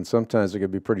is, and sometimes it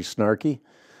can be pretty snarky.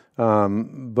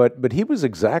 But he was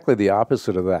exactly the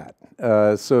opposite of that.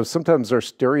 So sometimes our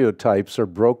stereotypes are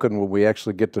broken when we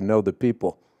actually get to know the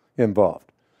people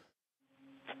involved.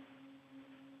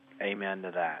 Amen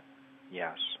to that.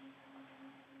 Yes.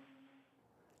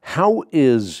 How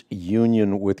is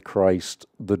union with Christ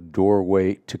the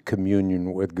doorway to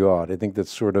communion with God? I think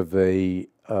that's sort of a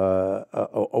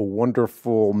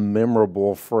wonderful,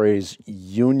 memorable phrase,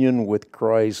 union with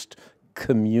Christ,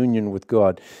 communion with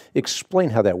God.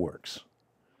 Explain how that works.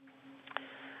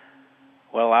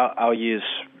 Well, I'll use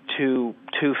two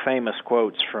famous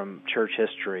quotes from church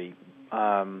history.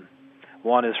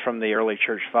 One is from the early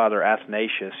church father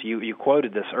Athanasius. You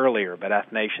quoted this earlier, but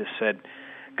Athanasius said,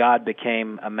 God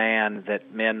became a man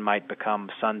that men might become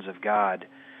sons of God.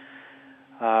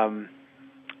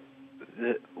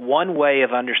 One way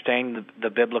of understanding the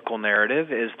biblical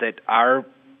narrative is that our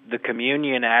the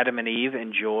communion Adam and Eve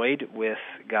enjoyed with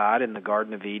God in the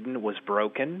Garden of Eden was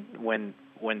broken when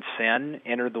sin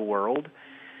entered the world,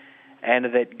 and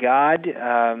that God,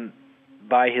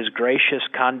 by His gracious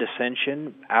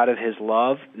condescension, out of His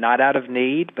love, not out of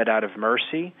need, but out of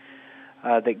mercy,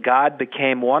 that God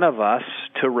became one of us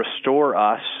to restore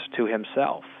us to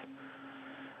Himself.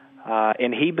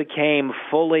 And He became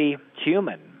fully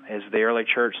human, as the early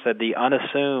church said, the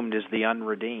unassumed is the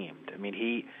unredeemed. I mean,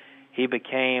 He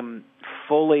became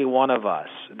fully one of us.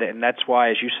 And that's why,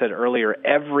 as you said earlier,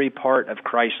 every part of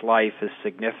Christ's life is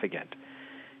significant.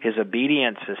 His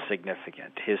obedience is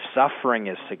significant. His suffering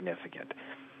is significant.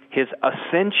 His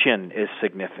ascension is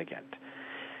significant.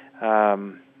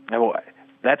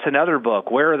 That's another book.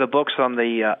 Where are the books on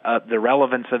the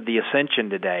relevance of the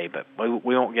ascension today? But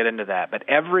we won't get into that. But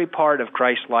every part of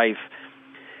Christ's life,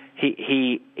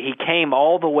 he came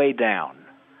all the way down,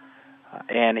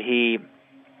 and he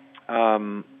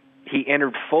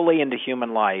entered fully into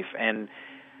human life, and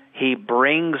He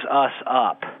brings us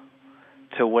up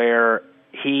to where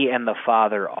He and the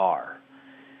Father are.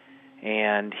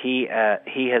 And He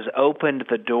has opened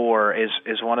the door,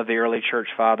 as one of the early church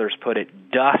fathers put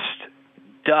it, dust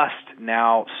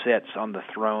now sits on the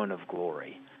throne of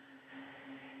glory.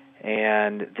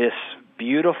 And this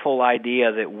beautiful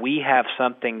idea that we have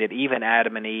something that even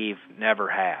Adam and Eve never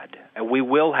had. And we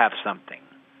will have something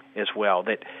as well,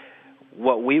 that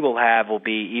what we will have will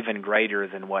be even greater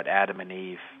than what Adam and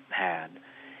Eve had.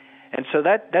 And so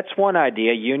that's one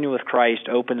idea. Union with Christ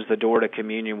opens the door to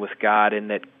communion with God, in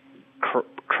that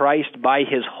Christ, by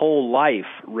His whole life,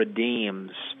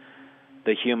 redeems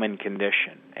the human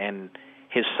condition. And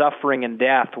His suffering and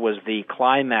death was the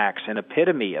climax and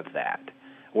epitome of that,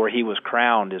 where He was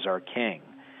crowned as our King.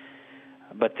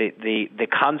 But the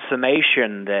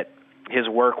consummation that His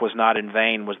work was not in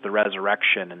vain was the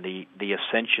resurrection and the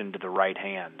ascension to the right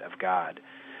hand of God.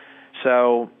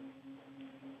 So,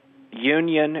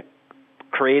 union,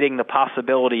 creating the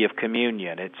possibility of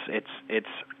communion. It's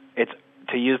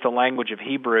to use the language of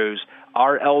Hebrews,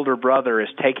 our elder brother is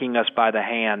taking us by the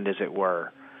hand, as it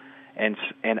were, and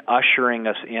ushering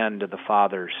us into the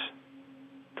Father's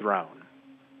throne.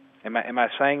 Am I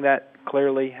saying that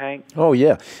clearly, Hank? Oh,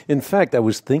 yeah. In fact, I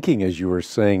was thinking as you were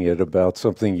saying it about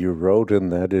something you wrote,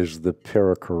 and that is the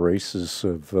perichoresis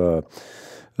of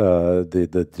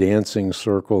the dancing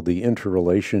circle, the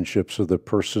interrelationships of the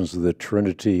persons of the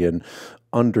Trinity, and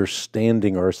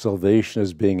understanding our salvation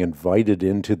as being invited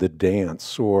into the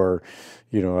dance. Or,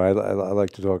 I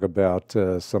like to talk about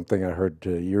something I heard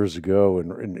years ago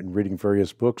in reading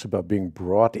various books about being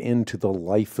brought into the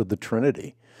life of the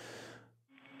Trinity.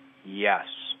 Yes.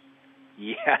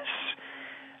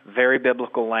 Very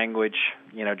biblical language.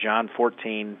 John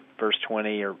 14, verse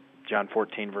 20, or John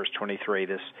 14, verse 23,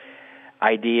 this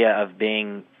idea of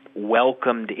being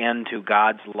welcomed into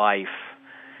God's life.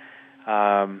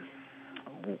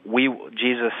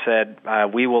 Jesus said,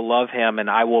 we will love Him, and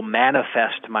I will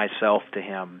manifest myself to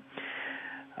Him.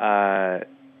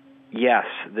 Yes,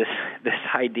 this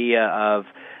idea of,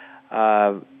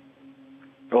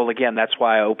 well, again, that's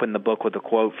why I opened the book with a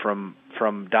quote from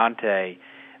Dante.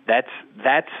 That's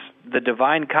the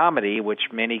Divine Comedy,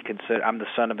 which many consider, I'm the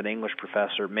son of an English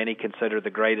professor, many consider the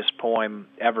greatest poem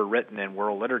ever written in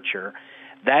world literature.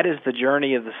 That is the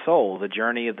journey of the soul. The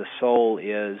journey of the soul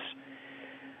is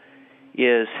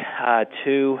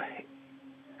to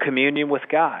communion with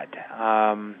God.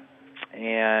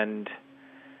 And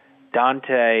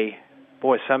Dante,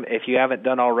 if you haven't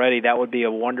done already, that would be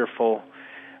a wonderful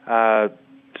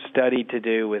study to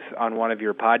do on one of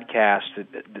your podcasts.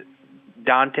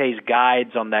 Dante's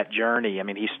guides on that journey. I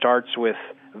mean, he starts with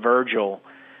Virgil,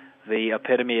 the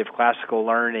epitome of classical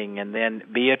learning, and then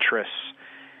Beatrice,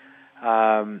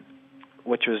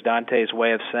 which was Dante's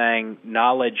way of saying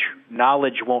knowledge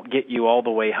won't get you all the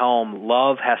way home.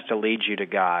 Love has to lead you to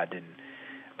God.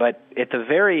 But at the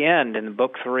very end, in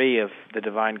Book 3 of the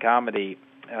Divine Comedy,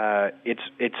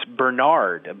 it's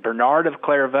Bernard of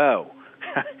Clairvaux,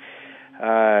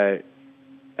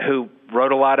 who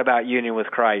wrote a lot about union with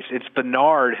Christ. It's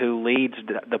Bernard who leads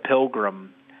the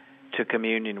pilgrim to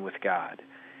communion with God.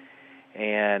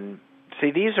 And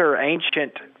see, these are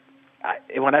ancient.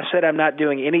 When I said I'm not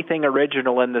doing anything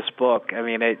original in this book, I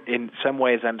mean, in some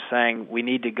ways I'm saying we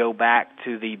need to go back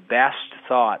to the best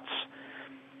thoughts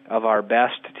of our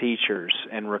best teachers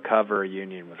and recover a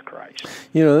union with Christ.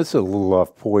 That's a little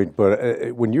off point,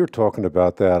 but when you're talking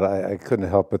about that, I couldn't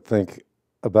help but think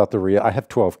about I have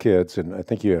 12 kids, and I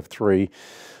think you have 3.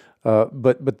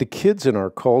 But the kids in our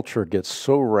culture get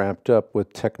so wrapped up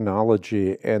with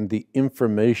technology and the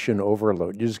information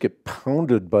overload. You just get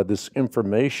pounded by this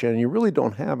information, and you really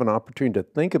don't have an opportunity to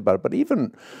think about it. But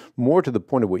even more to the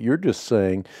point of what you're just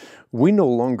saying, we no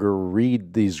longer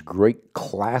read these great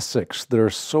classics that are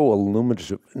so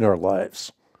illuminative in our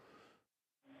lives.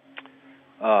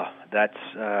 That's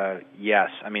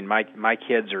yes. I mean, my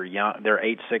kids are young; they're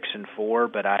 8, 6, and 4.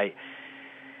 But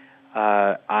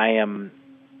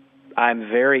I'm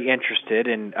very interested,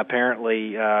 and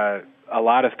apparently a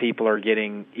lot of people are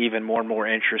getting even more and more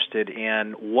interested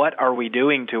in what are we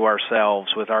doing to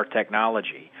ourselves with our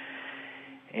technology.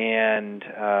 And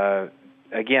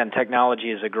again,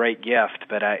 technology is a great gift,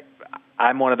 but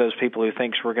I'm one of those people who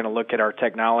thinks we're going to look at our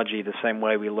technology the same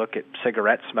way we look at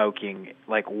cigarette smoking.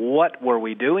 Like, what were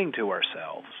we doing to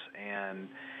ourselves? And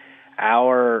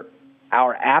our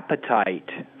appetite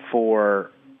for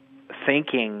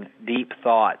thinking deep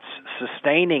thoughts,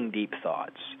 sustaining deep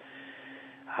thoughts,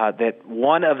 that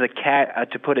one of the,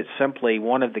 to put it simply,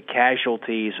 one of the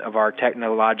casualties of our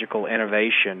technological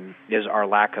innovation is our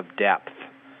lack of depth.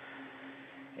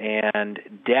 And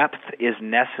depth is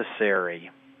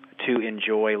necessary to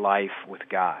enjoy life with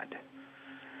God.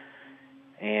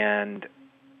 And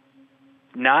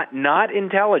not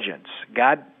intelligence.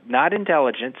 Not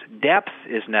intelligence. Depth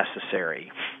is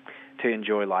necessary to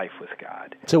enjoy life with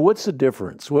God. So what's the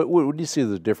difference? What do you see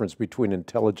the difference between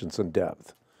intelligence and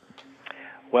depth?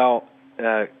 Well,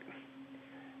 the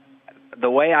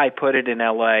way I put it in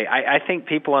L.A., I think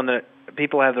people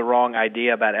have the wrong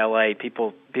idea about L.A.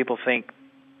 People think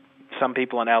some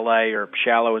people in L.A. are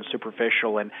shallow and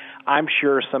superficial, and I'm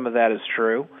sure some of that is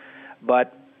true.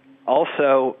 But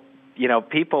also,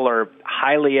 people are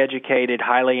highly educated,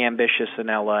 highly ambitious in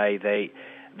L.A.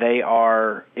 They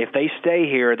are, if they stay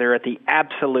here, they're at the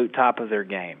absolute top of their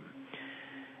game.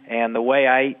 And the way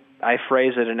I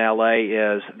phrase it in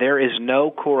L.A. is there is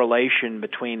no correlation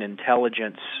between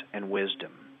intelligence and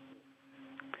wisdom.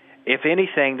 If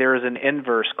anything, there is an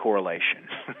inverse correlation.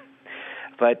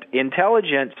 But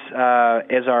intelligence,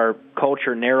 as our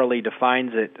culture narrowly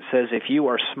defines it, says if you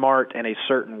are smart in a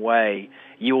certain way,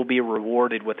 you will be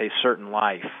rewarded with a certain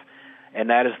life,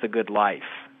 and that is the good life.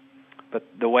 But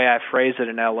the way I phrase it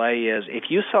in L.A. is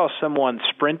if you saw someone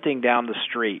sprinting down the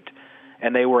street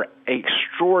and they were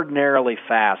extraordinarily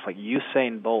fast, like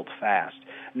Usain Bolt fast,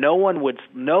 no one would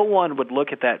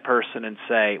look at that person and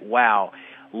say, wow,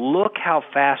 look how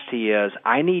fast he is.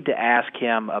 I need to ask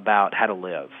him about how to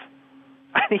live.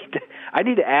 I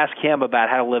need to ask him about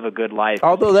how to live a good life.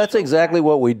 Although that's exactly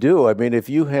what we do. I mean, if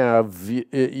you have,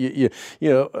 you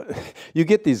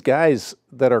get these guys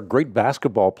that are great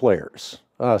basketball players.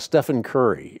 Stephen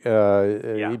Curry,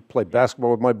 he played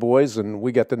basketball with my boys, and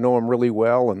we got to know him really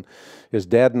well. And his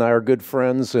dad and I are good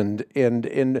friends.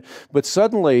 But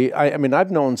suddenly, I mean,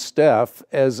 I've known Steph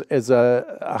as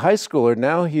a high schooler.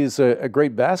 Now he's a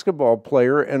great basketball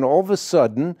player, and all of a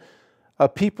sudden,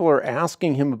 people are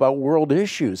asking him about world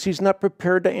issues. He's not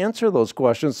prepared to answer those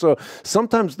questions. So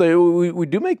sometimes we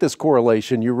do make this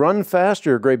correlation. You run fast,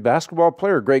 you're a great basketball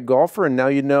player, a great golfer, and now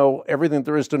you know everything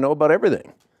there is to know about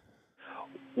everything.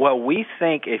 Well, we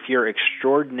think if you're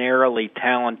extraordinarily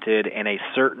talented in a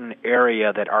certain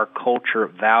area that our culture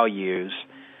values,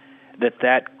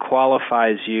 that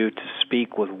qualifies you to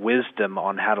speak with wisdom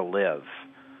on how to live,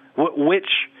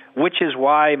 which is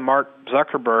why Mark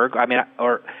Zuckerberg,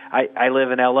 I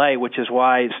live in L.A., which is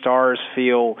why stars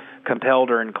feel compelled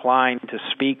or inclined to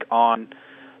speak on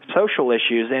social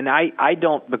issues. And I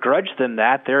don't begrudge them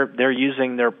that. They're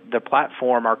using the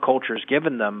platform our culture's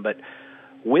given them. But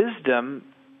wisdom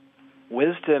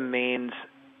means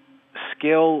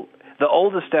skill. The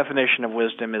oldest definition of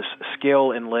wisdom is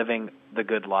skill in living the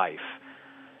good life.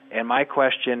 And my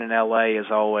question in L.A. is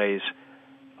always,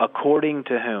 according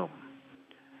to whom?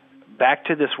 Back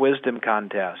to this wisdom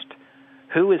contest.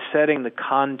 Who is setting the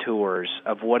contours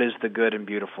of what is the good and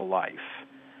beautiful life?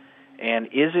 And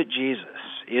is it Jesus?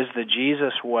 Is the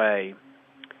Jesus way?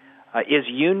 Is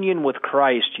union with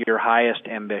Christ your highest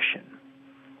ambition?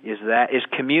 Is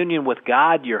communion with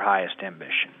God your highest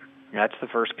ambition? That's the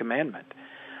first commandment.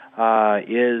 Or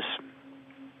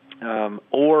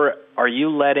are you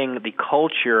letting the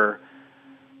culture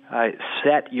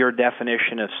set your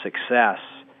definition of success,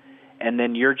 and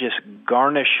then you're just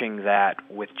garnishing that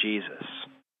with Jesus?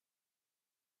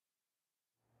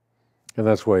 And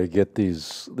that's why you get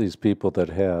these people that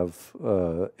have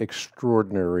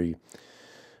extraordinary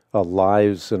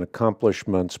lives and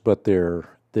accomplishments, but they're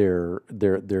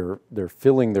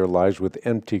filling their lives with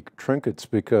empty trinkets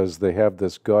because they have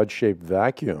this God-shaped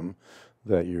vacuum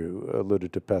that you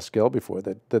alluded to Pascal before,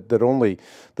 that only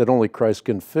Christ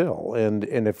can fill. And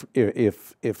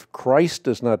if Christ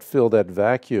does not fill that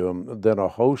vacuum, then a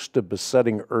host of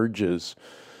besetting urges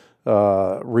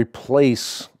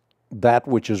replace that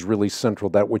which is really central,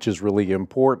 that which is really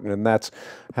important, and that's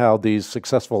how these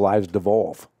successful lives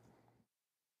devolve.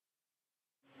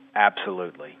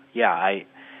 Absolutely. Yeah,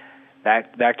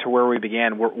 back to where we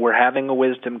began. We're having a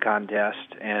wisdom contest,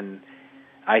 and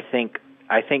I think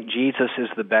Jesus is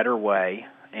the better way.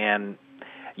 And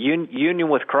union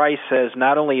with Christ says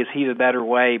not only is He the better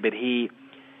way, but He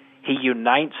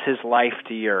unites His life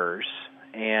to yours,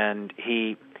 and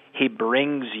He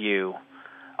brings you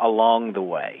along the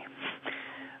way.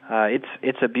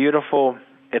 It's a beautiful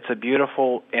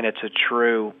and it's a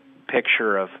true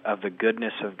picture of the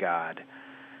goodness of God,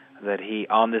 that He,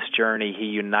 on this journey, He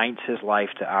unites His life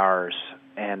to ours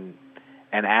and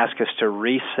asks us to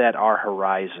reset our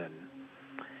horizon.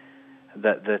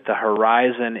 That the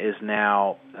horizon is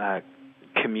now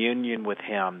communion with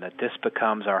Him, that this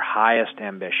becomes our highest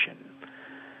ambition.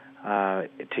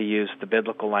 To use the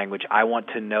biblical language, I want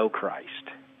to know Christ.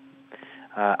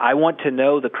 I want to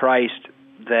know the Christ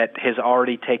that has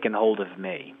already taken hold of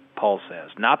me, Paul says.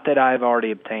 Not that I've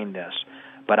already obtained this,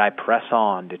 but I press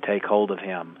on to take hold of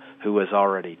Him who has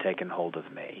already taken hold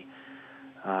of me.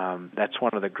 That's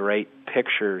one of the great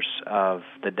pictures of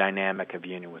the dynamic of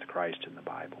union with Christ in the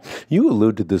Bible. You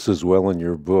allude to this as well in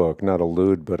your book. Not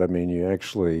allude, but I mean, you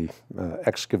actually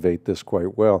excavate this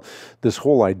quite well. This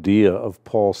whole idea of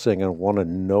Paul saying, I want to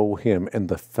know Him and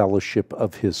the fellowship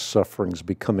of His sufferings,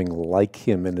 becoming like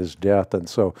Him in His death, and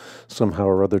so somehow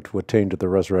or other to attain to the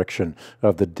resurrection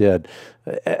of the dead.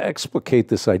 Explicate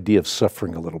this idea of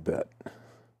suffering a little bit.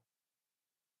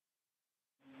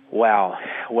 Wow.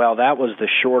 Well, that was the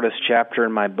shortest chapter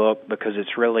in my book because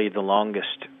it's really the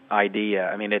longest idea.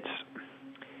 I mean, it's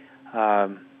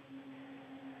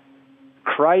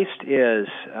Christ is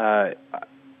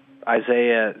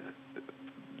Isaiah,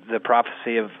 the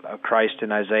prophecy of Christ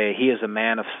in Isaiah. He is a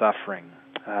man of suffering,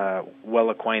 well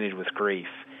acquainted with grief.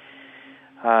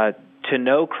 To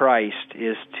know Christ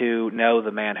is to know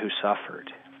the man who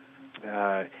suffered.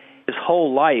 His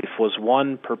whole life was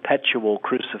one perpetual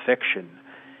crucifixion.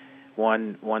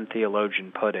 One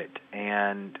theologian put it,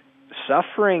 and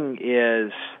suffering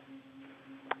is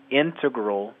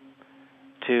integral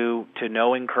to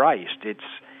knowing Christ.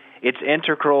 It's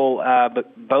integral,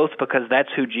 but both because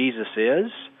that's who Jesus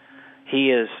is.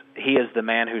 He is the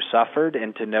man who suffered,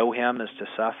 and to know Him is to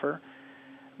suffer.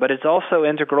 But it's also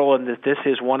integral in that this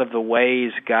is one of the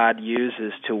ways God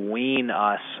uses to wean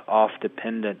us off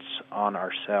dependence on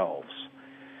ourselves.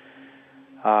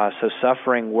 So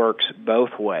suffering works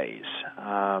both ways.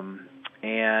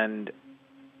 And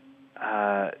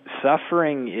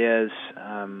suffering is,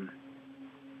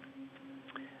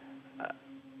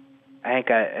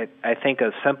 Hank, I think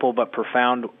a simple but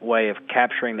profound way of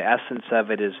capturing the essence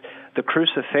of it is the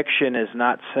crucifixion is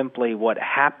not simply what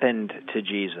happened to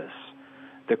Jesus.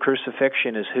 The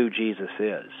crucifixion is who Jesus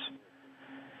is.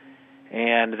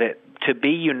 And that to be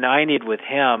united with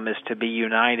Him is to be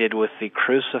united with the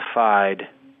crucified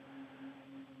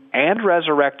and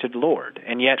resurrected Lord.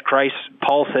 And yet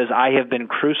Paul says, I have been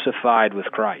crucified with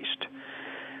Christ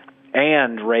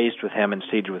and raised with Him and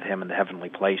seated with Him in the heavenly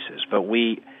places. But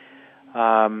we,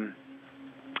 to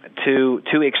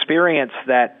experience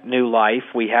that new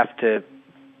life, we have to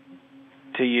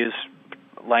use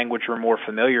language we're more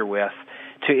familiar with.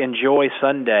 To enjoy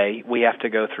Sunday, we have to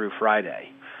go through Friday.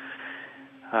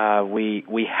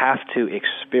 We have to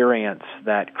experience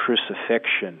that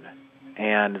crucifixion,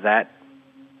 and that's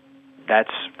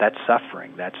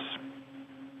suffering. That's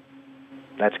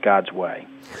God's way.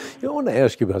 I want to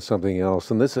ask you about something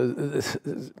else, and this is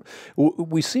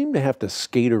we seem to have to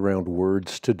skate around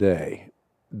words today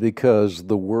because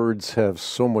the words have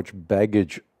so much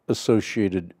baggage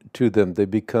associated to them. They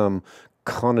become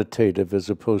connotative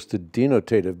as opposed to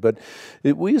denotative. But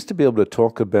we used to be able to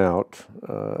talk about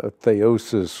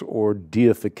theosis or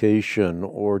deification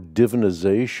or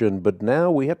divinization, but now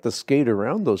we have to skate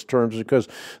around those terms because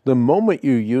the moment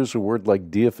you use a word like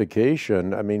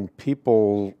deification, I mean,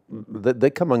 people,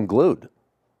 they come unglued.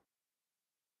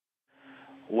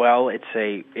 Well, if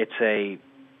it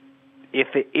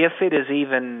is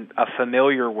even a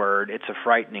familiar word, it's a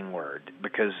frightening word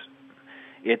because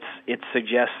it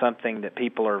suggests something that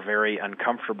people are very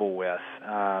uncomfortable with.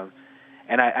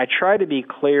 And I try to be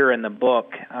clear in the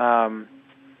book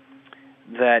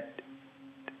that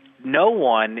no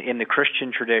one in the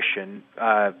Christian tradition,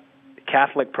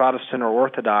 Catholic, Protestant, or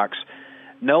Orthodox,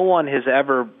 no one has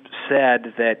ever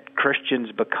said that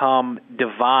Christians become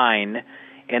divine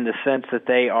in the sense that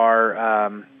they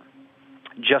are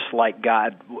just like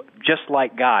God. Just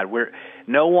like God.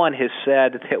 No one has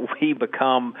said that we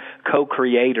become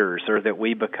co-creators or that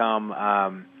we become.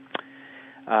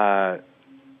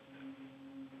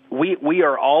 We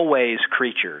are always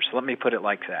creatures. Let me put it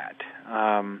like that.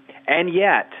 And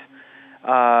yet,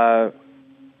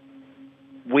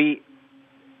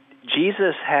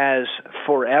 Jesus has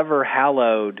forever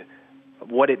hallowed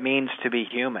what it means to be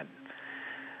human.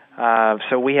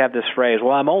 So we have this phrase,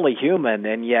 well, I'm only human,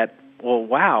 and yet, well,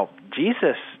 wow,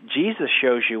 Jesus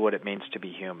shows you what it means to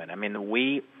be human. I mean,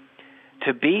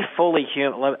 to be fully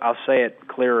human, I'll say it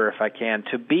clearer if I can,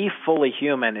 to be fully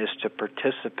human is to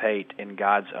participate in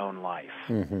God's own life.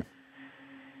 Mm-hmm.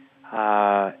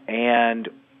 And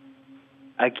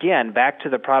again, back to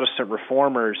the Protestant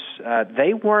reformers,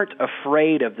 they weren't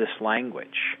afraid of this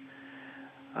language.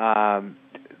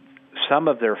 Some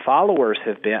of their followers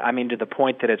have been, to the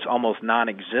point that it's almost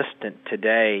non-existent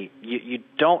today. You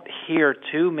don't hear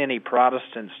too many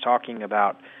Protestants talking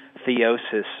about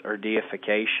theosis or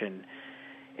deification.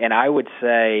 And I would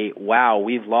say, wow,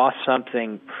 we've lost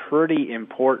something pretty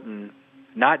important,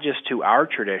 not just to our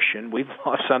tradition. We've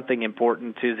lost something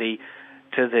important to the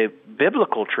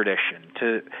biblical tradition,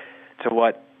 to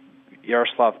what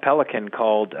Jaroslav Pelikan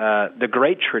called the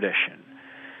Great Tradition.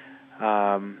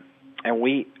 And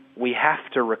we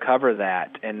have to recover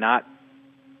that and not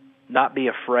be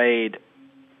afraid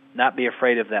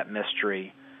of that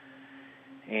mystery,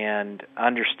 and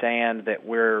understand that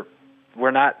we're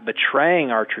not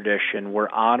betraying our tradition, we're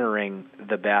honoring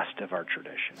the best of our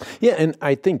tradition. Yeah, and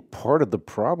I think part of the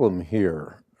problem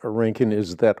here, Rankin,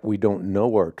 is that we don't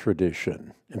know our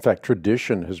tradition. In fact,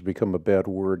 tradition has become a bad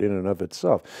word in and of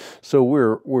itself. So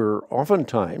we're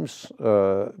oftentimes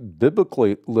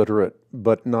biblically literate,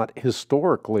 but not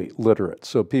historically literate.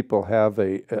 So people have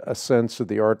a sense of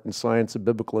the art and science of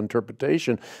biblical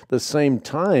interpretation. At the same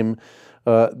time,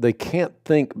 they can't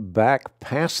think back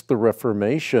past the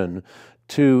Reformation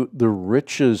to the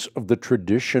riches of the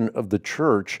tradition of the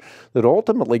church that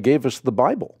ultimately gave us the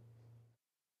Bible.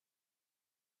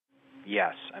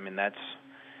 Yes, that's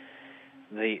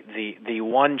the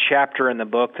one chapter in the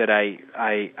book that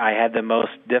I had the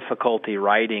most difficulty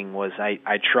writing was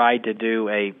I tried to do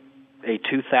a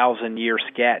 2,000-year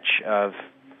sketch of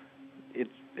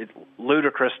it's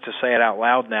ludicrous to say it out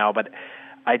loud now, but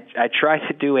I tried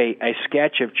to do a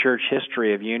sketch of church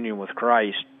history of union with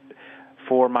Christ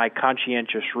for my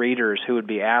conscientious readers who would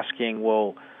be asking,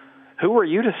 well, who are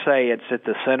you to say it's at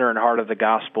the center and heart of the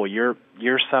gospel? You're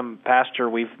some pastor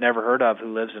we've never heard of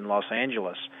who lives in Los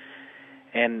Angeles.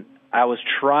 And I was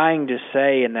trying to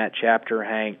say in that chapter,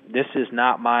 Hank, this is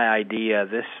not my idea.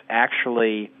 This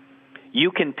actually,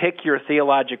 you can pick your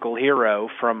theological hero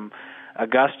from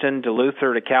Augustine to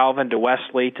Luther to Calvin to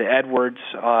Wesley to Edwards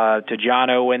to John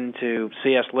Owen to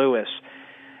C.S. Lewis.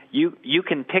 You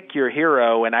can pick your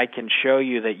hero, and I can show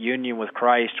you that union with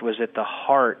Christ was at the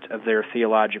heart of their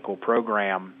theological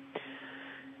program.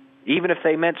 Even if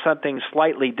they meant something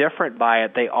slightly different by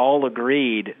it, they all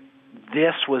agreed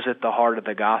this was at the heart of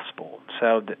the gospel.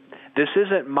 So this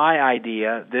isn't my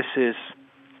idea. This is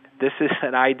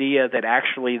an idea that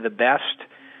actually the best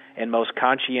and most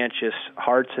conscientious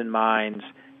hearts and minds,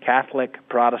 Catholic,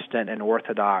 Protestant, and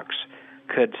Orthodox,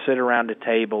 could sit around a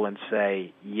table and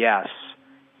say, yes,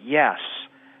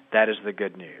 that is the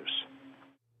good news.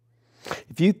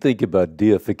 If you think about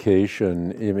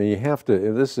deification, you have to,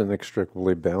 this is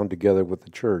inextricably bound together with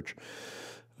the church,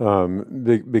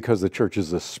 because the church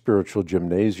is a spiritual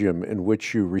gymnasium in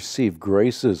which you receive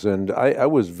graces. And I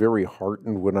was very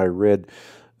heartened when I read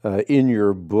in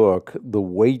your book the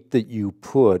weight that you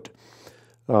put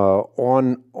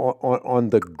on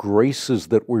the graces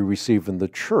that we receive in the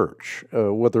church,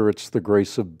 whether it's the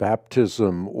grace of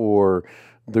baptism or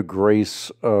the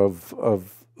grace of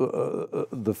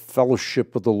the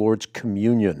fellowship of the Lord's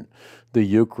communion, the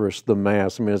Eucharist, the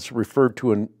Mass. It's referred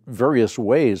to in various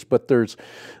ways, but there's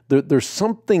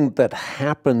something that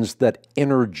happens that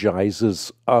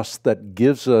energizes us, that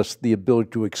gives us the ability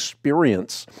to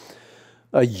experience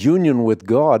a union with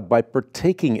God by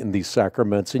partaking in these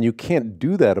sacraments, and you can't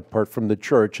do that apart from the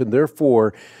church, and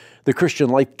therefore the Christian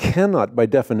life cannot, by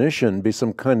definition, be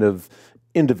some kind of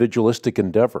individualistic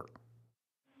endeavor.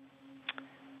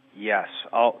 Yes,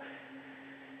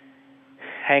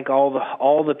 Hank,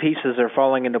 all the pieces are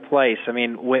falling into place.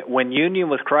 When union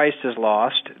with Christ is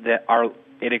lost,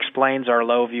 it explains our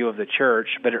low view of the church,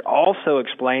 but it also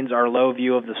explains our low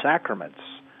view of the sacraments.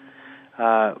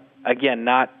 Again,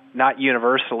 not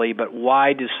universally, but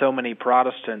why do so many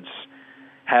Protestants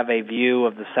have a view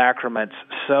of the sacraments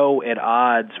so at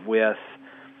odds with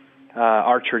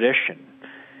our tradition?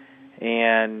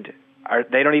 and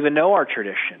they don't even know our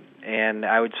tradition. And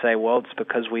I would say, well, it's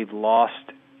because we've lost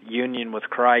union with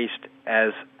Christ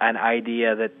as an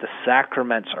idea that the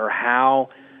sacraments are how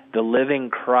the living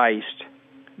Christ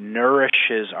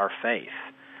nourishes our faith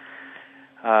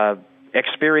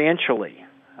experientially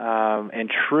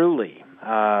and truly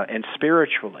and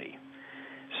spiritually.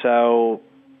 So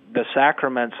the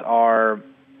sacraments are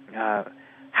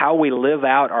how we live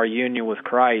out our union with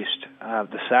Christ.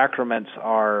 The sacraments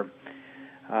are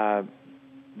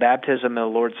baptism and the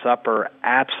Lord's Supper,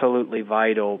 absolutely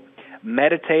vital.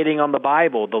 Meditating on the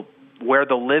Bible, where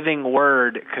the living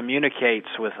Word communicates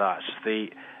with us.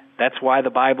 That's why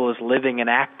the Bible is living and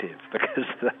active, because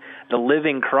the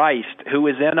living Christ who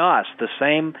is in us, the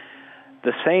same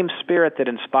Spirit that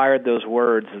inspired those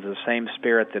words is the same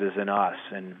Spirit that is in us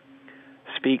and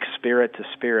speaks spirit to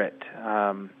spirit.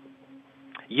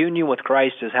 Union with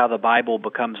Christ is how the Bible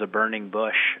becomes a burning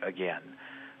bush again,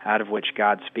 out of which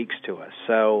God speaks to us.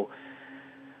 So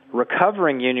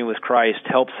recovering union with Christ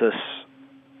helps us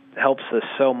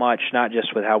so much, not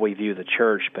just with how we view the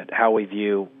church, but how we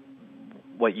view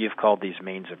what you've called these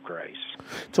means of grace.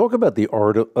 Talk about the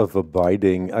art of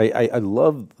abiding. I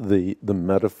love the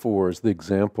metaphors, the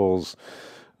examples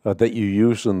that you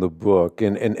use in the book,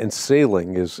 and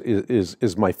sailing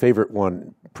is my favorite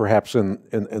one, perhaps in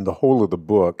the whole of the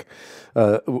book.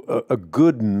 A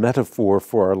good metaphor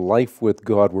for our life with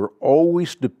God. We're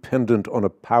always dependent on a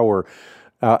power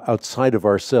outside of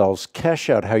ourselves. Cash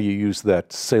out how you use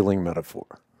that sailing metaphor.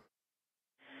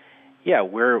 Yeah,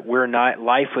 we're not.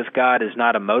 Life with God is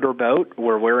not a motorboat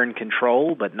where we're in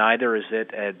control, but neither is it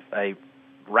a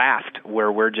raft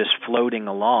where we're just floating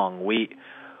along.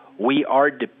 We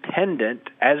are dependent,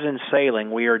 as in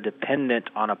sailing, we are dependent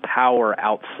on a power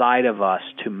outside of us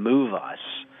to move us.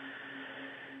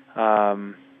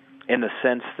 In the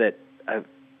sense that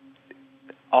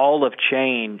all of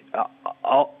change,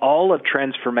 all of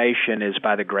transformation is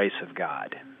by the grace of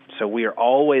God. So we are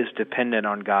always dependent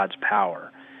on God's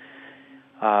power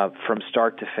from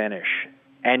start to finish.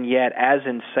 And yet, as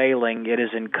in sailing, it is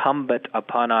incumbent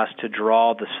upon us to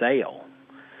draw the sail,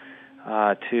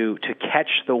 to catch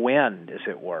the wind, as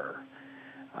it were.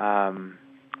 And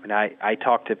I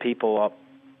talk to people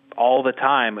all the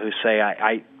time who say,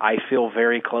 I feel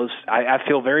very close, I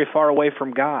feel very far away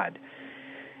from God.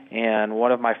 And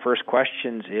one of my first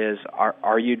questions is,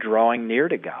 are you drawing near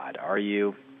to God? Are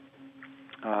you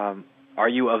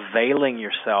availing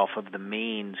yourself of the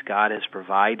means God has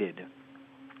provided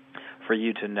for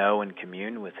you to know and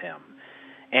commune with Him?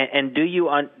 And do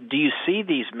you see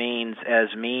these means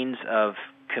as means of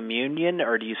communion,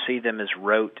 or do you see them as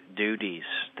rote duties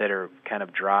that are kind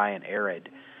of dry and arid?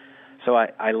 So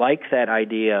I like that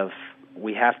idea of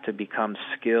we have to become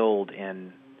skilled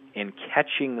in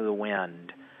catching the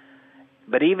wind.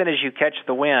 But even as you catch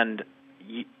the wind,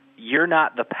 you're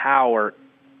not the power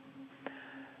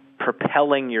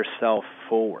propelling yourself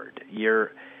forward.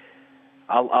 You're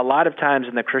a lot of times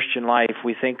in the Christian life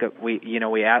we think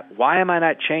we ask, why am I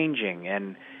not changing?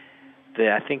 And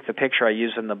I think the picture I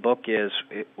use in the book is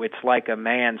it's like a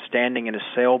man standing in a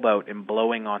sailboat and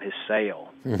blowing on his sail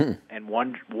and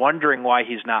wondering why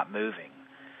he's not moving.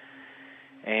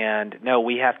 And no,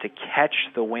 we have to catch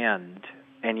the wind,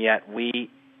 and yet we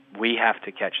have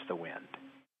to catch the wind.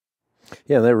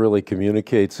 Yeah, that really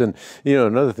communicates. And,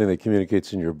 another thing that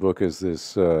communicates in your book is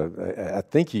this, I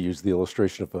think you use the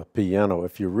illustration of a piano.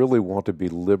 If you really want to be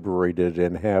liberated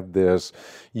and have this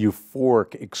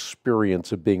euphoric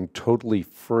experience of being totally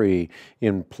free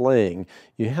in playing,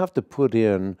 you have to put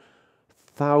in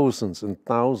thousands and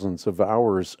thousands of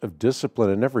hours of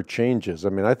discipline. It never changes. I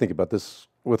mean, I think about this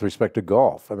with respect to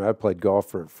golf. I mean, I've played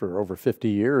golf for over 50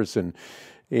 years, and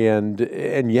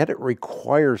yet it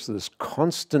requires this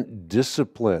constant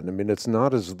discipline. I mean, it's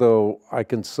not as though I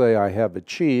can say I have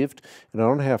achieved and I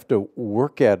don't have to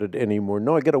work at it anymore.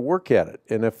 No, I got to work at it.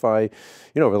 And if over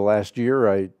the last year,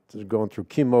 I was going through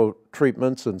chemo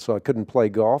treatments, and so I couldn't play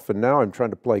golf, and now I'm trying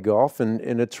to play golf, and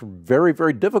it's very,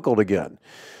 very difficult again.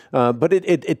 But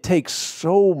it takes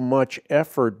so much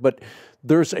effort, but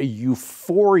there's a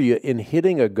euphoria in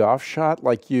hitting a golf shot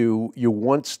like you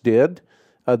once did.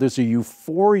 There's a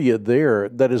euphoria there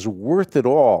that is worth it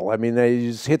all. I mean,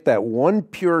 you just hit that one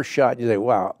pure shot, and you say,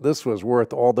 wow, this was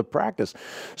worth all the practice.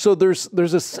 So there's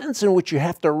a sense in which you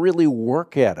have to really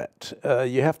work at it.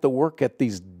 You have to work at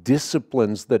these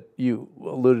disciplines that you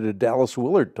alluded to. Dallas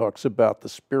Willard talks about the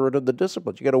spirit of the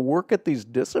disciplines. You got to work at these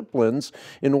disciplines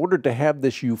in order to have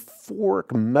this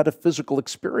euphoric metaphysical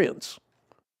experience.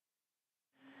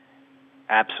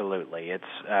 Absolutely. It's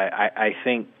I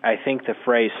think the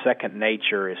phrase second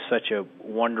nature is such a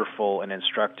wonderful and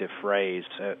instructive phrase.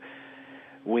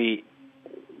 We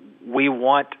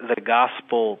want the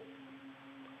gospel.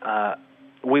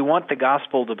 We want the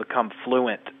gospel to become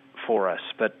fluent for us,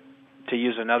 but to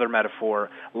use another metaphor,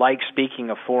 like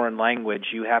speaking a foreign language,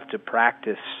 you have to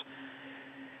practice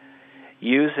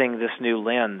using this new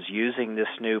lens, using this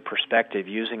new perspective,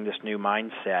 using this new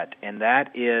mindset. And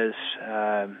that is,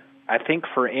 I think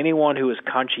for anyone who is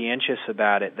conscientious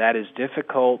about it, that is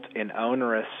difficult and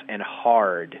onerous and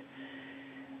hard.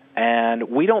 And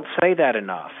we don't say that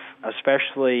enough,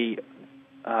 especially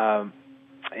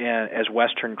as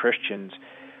Western Christians.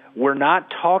 We're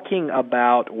not talking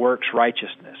about works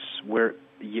righteousness.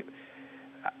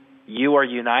 You are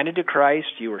united to Christ,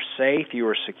 you are safe, you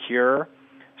are secure.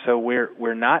 So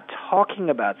we're not talking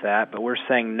about that, but we're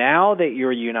saying now that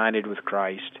you're united with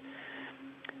Christ,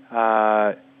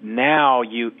 now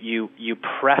you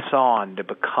press on to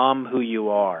become who you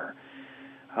are.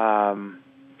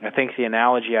 I think the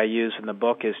analogy I use in the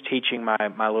book is teaching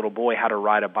my little boy how to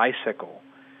ride a bicycle.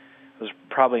 It was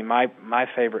probably my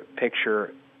favorite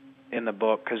picture in the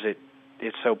book because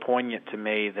it's so poignant to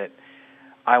me that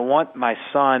I want my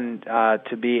son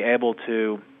to be able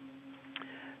to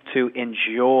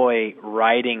enjoy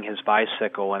riding his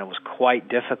bicycle, and it was quite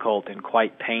difficult and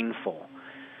quite painful.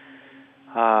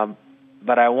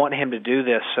 But I want him to do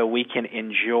this so we can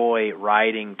enjoy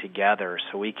riding together,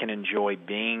 so we can enjoy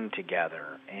being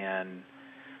together. And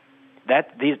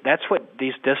that's what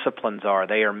these disciplines are.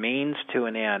 They are means to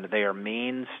an end. They are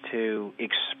means to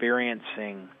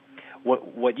experiencing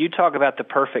what you talk about, the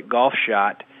perfect golf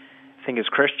shot. I think as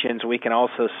Christians we can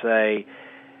also say,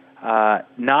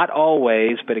 not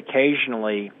always, but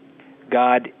occasionally,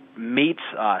 God meets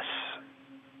us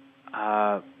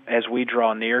as we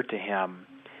draw near to Him.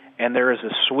 And there is a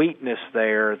sweetness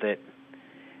there that,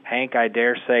 Hank, I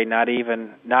dare say, not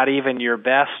even your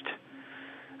best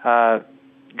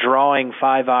drawing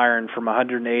 5-iron from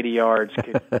 180 yards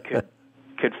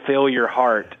could fill your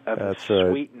heart of the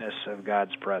sweetness of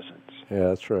God's presence. Yeah,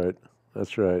 that's right.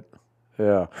 That's right.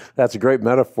 Yeah, that's a great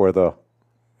metaphor, though.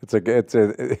 It's a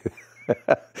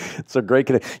great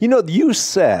connection. You know, you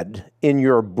said in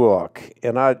your book,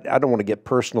 and I don't want to get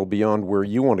personal beyond where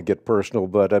you want to get personal,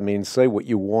 but I mean, say what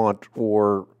you want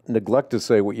or neglect to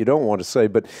say what you don't want to say.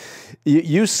 But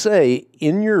you say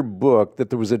in your book that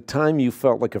there was a time you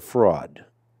felt like a fraud,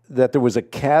 that there was a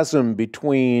chasm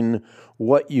between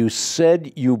what you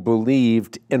said you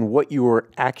believed and what you were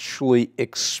actually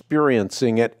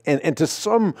experiencing. And to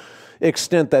some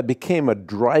extent, that became a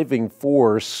driving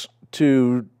force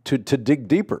to dig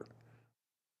deeper.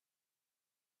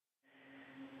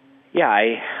 Yeah,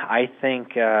 I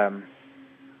think there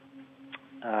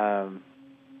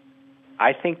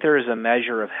is a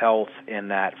measure of health in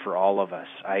that for all of us.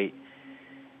 I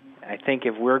think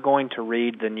if we're going to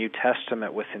read the New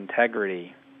Testament with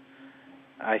integrity,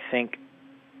 I think,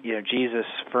 Jesus,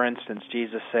 for instance,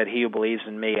 Jesus said, "He who believes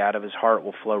in me, out of his heart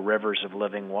will flow rivers of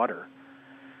living water."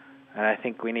 And I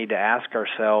think we need to ask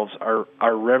ourselves, are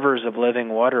rivers of living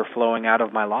water flowing out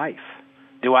of my life?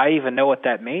 Do I even know what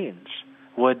that means?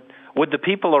 Would the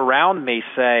people around me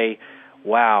say,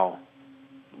 wow,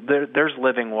 there's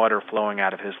living water flowing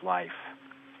out of his life?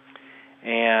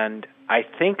 And I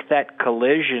think that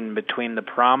collision between the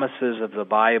promises of the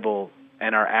Bible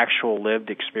and our actual lived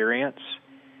experience,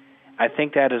 I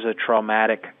think that is a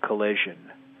traumatic collision.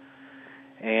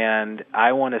 And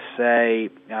I want to say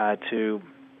to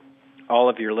all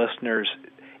of your listeners,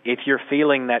 if you're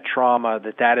feeling that trauma,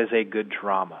 that is a good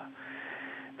trauma.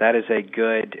 That is a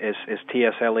good, as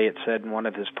T.S. Eliot said in one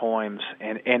of his poems,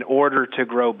 and in order to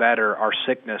grow better, our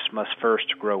sickness must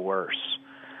first grow worse.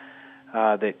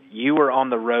 That you are on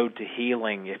the road to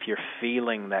healing if you're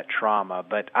feeling that trauma.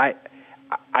 But I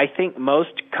think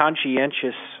most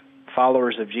conscientious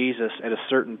followers of Jesus at a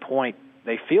certain point,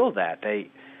 they feel that.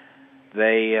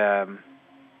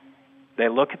 They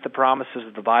look at the promises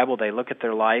of the Bible, they look at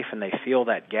their life, and they feel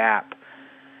that gap.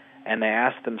 And they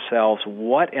ask themselves,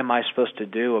 what am I supposed to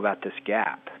do about this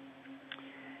gap?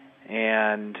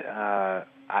 And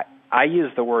I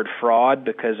use the word fraud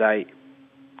because I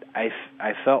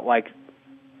felt like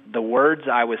the words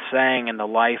I was saying and the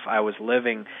life I was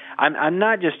living, I'm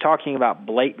not just talking about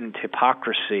blatant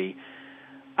hypocrisy.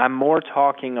 I'm more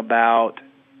talking about,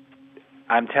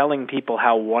 I'm telling people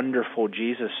how wonderful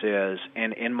Jesus is,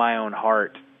 and in my own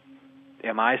heart,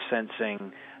 am I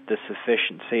sensing the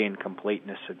sufficiency and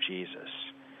completeness of Jesus?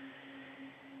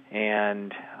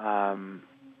 And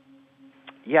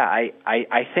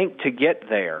I think to get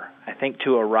there, I think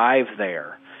to arrive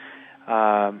there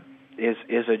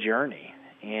is a journey,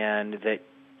 and that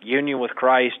union with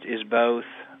Christ is both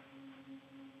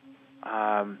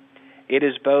It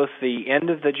is both the end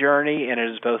of the journey and it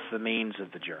is both the means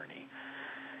of the journey.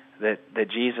 That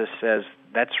Jesus says,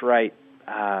 that's right,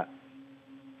 I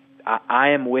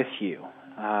am with you,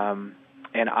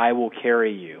 and I will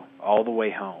carry you all the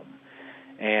way home.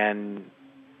 And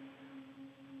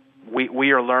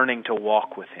we are learning to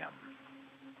walk with him.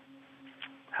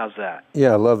 How's that?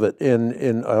 Yeah, I love it.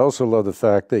 And I also love the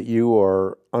fact that you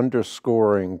are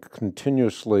underscoring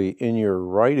continuously in your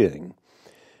writing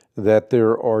that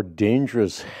there are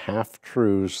dangerous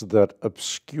half-truths that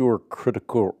obscure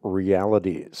critical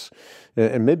realities.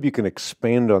 And maybe you can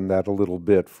expand on that a little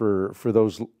bit for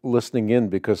those listening in,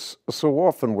 because so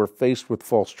often we're faced with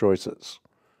false choices.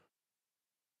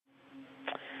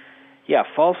 Yeah,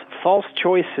 false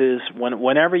choices,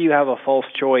 whenever you have a false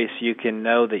choice, you can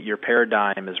know that your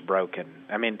paradigm is broken.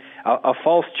 I mean, a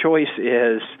false choice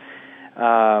is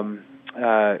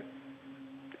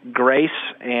grace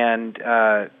and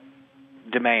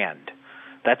demand.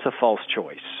 That's a false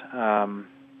choice.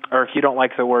 Or if you don't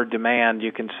like the word demand,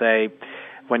 you can say,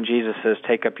 when Jesus says,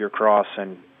 take up your cross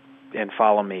and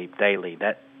follow me daily,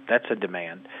 that's a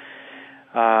demand.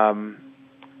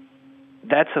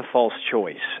 That's a false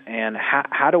choice. And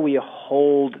how do we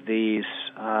hold these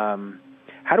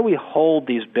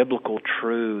biblical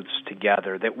truths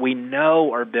together that we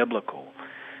know are biblical?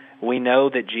 We know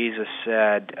that Jesus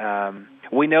said,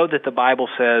 we know that the Bible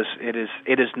says it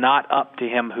is not up to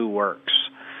him who works.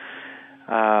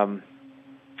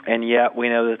 And yet we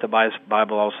know that the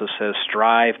Bible also says,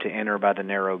 strive to enter by the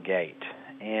narrow gate.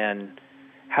 And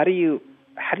how do you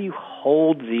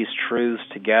hold these truths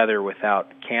together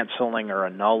without canceling or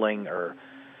annulling or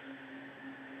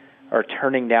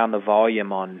turning down the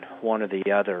volume on one or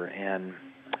the other? And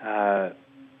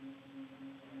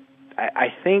I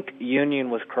think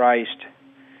union with Christ,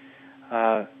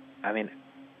 I mean,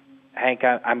 Hank,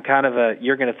 I'm kind of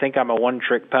you're going to think I'm a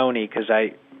one-trick pony, because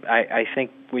I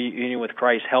think union with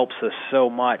Christ helps us so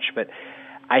much, but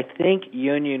I think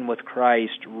union with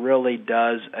Christ really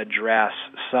does address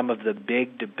some of the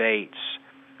big debates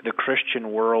the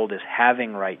Christian world is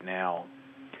having right now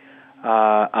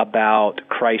about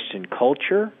Christ and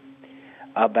culture,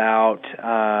 about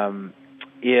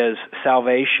is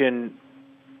salvation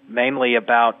mainly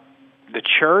about the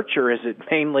church, or is it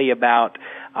mainly about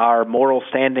our moral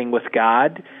standing with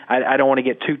God? I don't want to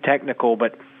get too technical,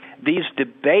 but these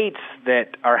debates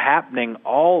that are happening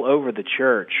all over the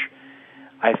church,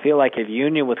 I feel like if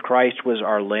union with Christ was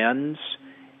our lens,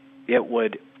 it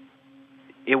would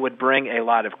bring a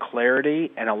lot of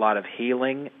clarity and a lot of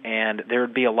healing, and there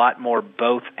would be a lot more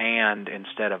both and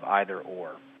instead of either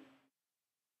or.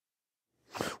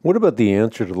 What about the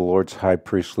answer to the Lord's high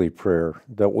priestly prayer,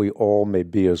 that we all may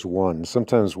be as one?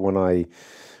 Sometimes when I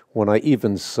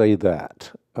even say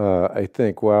that, I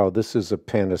think, wow, this is a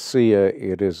panacea,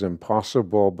 it is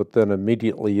impossible, but then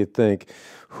immediately you think,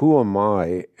 who am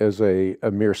I as a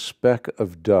mere speck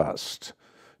of dust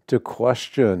to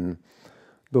question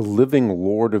the living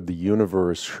Lord of the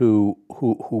universe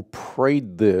who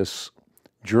prayed this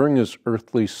during his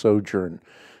earthly sojourn,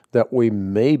 that we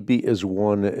may be as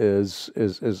one as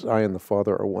I and the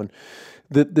Father are one.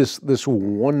 This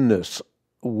oneness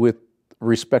with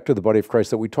respect to the body of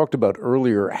Christ that we talked about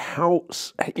earlier, how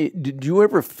did you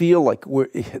ever feel like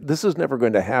this is never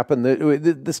going to happen?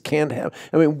 This can't happen.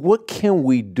 I mean, what can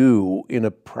we do in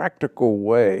a practical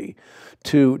way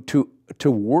to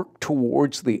work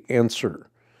towards the answer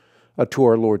to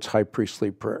our Lord's high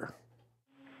priestly prayer?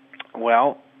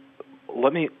 Well,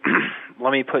 let me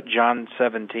put John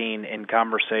 17 in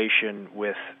conversation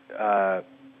with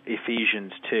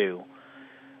Ephesians 2,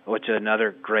 which is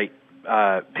another great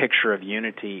picture of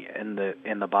unity in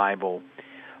the Bible.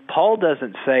 Paul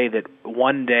doesn't say that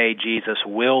one day Jesus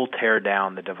will tear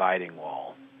down the dividing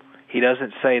wall. He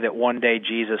doesn't say that one day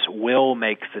Jesus will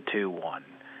make the two one.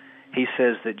 He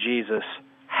says that Jesus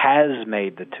has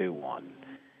made the two one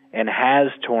and has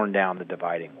torn down the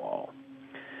dividing wall.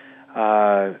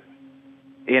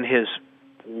 In his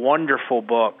wonderful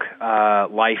book,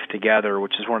 Life Together,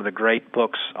 which is one of the great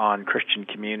books on Christian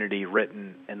community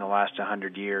written in the last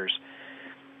 100 years,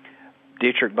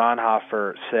 Dietrich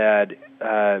Bonhoeffer said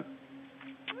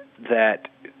that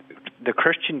the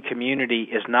Christian community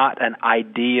is not an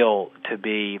ideal to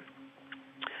be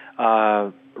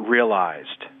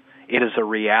realized. It is a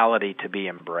reality to be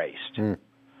embraced. Mm.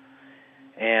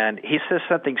 And he says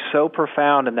something so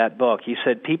profound in that book. He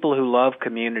said, people who love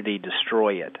community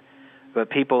destroy it,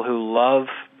 but people who love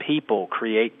people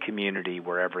create community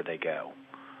wherever they go.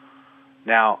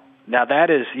 Now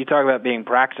that is, you talk about being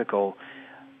practical.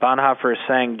 Bonhoeffer is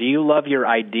saying, do you love your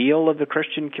ideal of the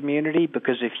Christian community?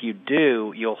 Because if you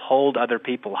do, you'll hold other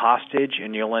people hostage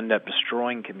and you'll end up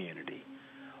destroying community.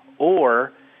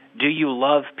 Or do you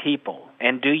love people?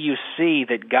 And do you see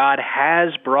that God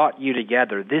has brought you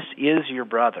together? This is your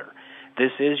brother.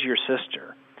 This is your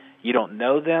sister. You don't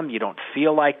know them. You don't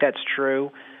feel like that's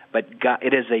true. But God,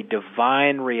 it is a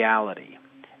divine reality.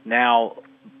 Now,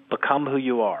 become who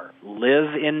you are.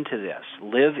 Live into this.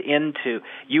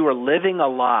 You are living a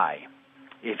lie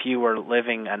if you are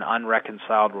living an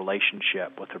unreconciled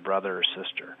relationship with a brother or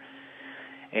sister.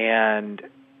 And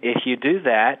if you do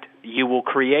that, you will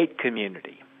create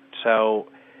community. So,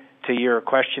 to your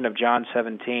question of John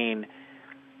 17,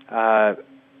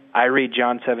 I read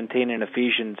John 17 and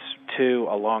Ephesians 2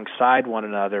 alongside one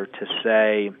another to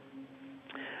say,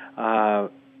 I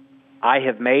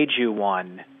have made you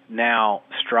one. Now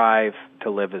strive to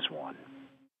live as one.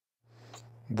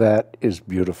 That is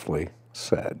beautifully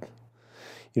said.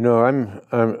 You know,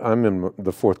 I'm in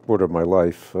the fourth quarter of my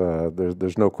life.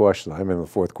 There's no question I'm in the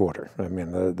fourth quarter. I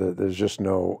mean, there's just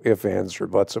no ifs, ands, or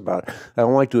buts about it. I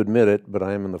don't like to admit it, but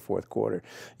I am in the fourth quarter.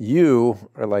 You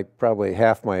are like probably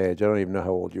half my age. I don't even know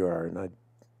how old you are, and I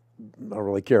don't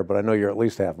really care, but I know you're at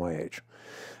least half my age.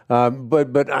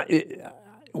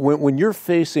 When you're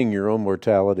facing your own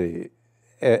mortality,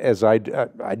 as I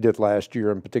did last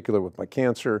year, in particular with my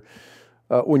cancer,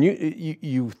 when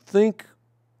you think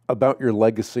about your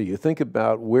legacy, you think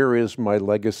about where is my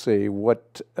legacy,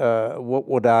 what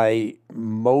would I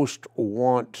most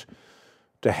want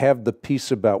to have the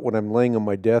peace about when I'm laying on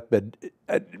my deathbed.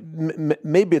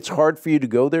 Maybe it's hard for you to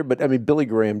go there, but I mean, Billy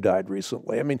Graham died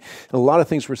recently. I mean, a lot of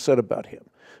things were said about him.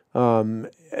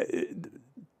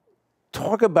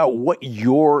 Talk about what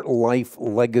your life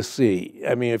legacy,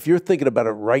 I mean, if you're thinking about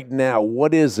it right now,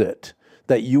 what is it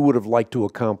that you would have liked to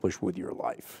accomplish with your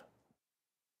life?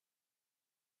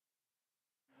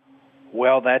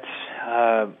 Well, that's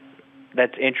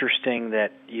interesting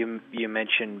that you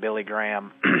mentioned Billy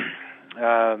Graham,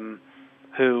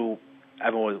 who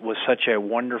was such a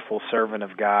wonderful servant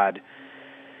of God.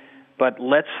 But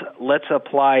let's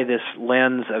apply this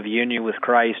lens of union with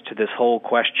Christ to this whole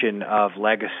question of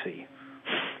legacy.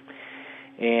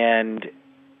 And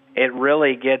it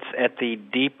really gets at the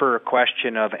deeper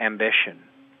question of ambition.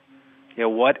 You know,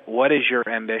 what is your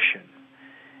ambition?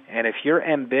 And if your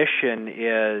ambition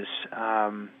is,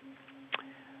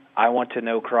 I want to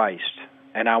know Christ,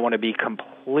 and I want to be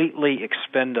completely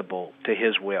expendable to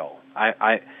His will.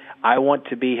 I want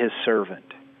to be His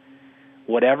servant.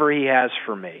 Whatever He has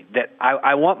for me. That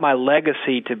I want my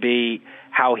legacy to be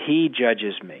how He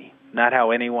judges me, not how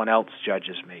anyone else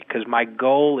judges me, because my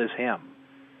goal is Him.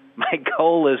 My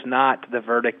goal is not the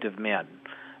verdict of men.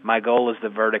 My goal is the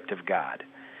verdict of God.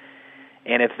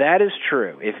 And if that is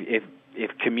true,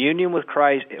 if communion with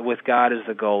Christ, with God is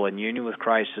the goal, and union with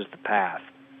Christ is the path,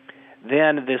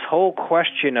 then this whole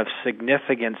question of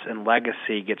significance and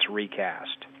legacy gets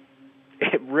recast.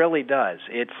 It really does.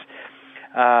 It's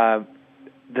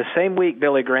the same week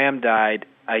Billy Graham died,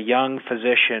 a young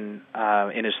physician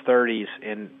in his 30s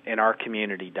in our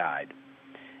community died.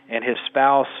 And his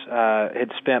spouse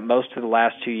had spent most of the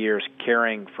last 2 years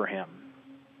caring for him.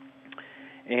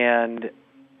 And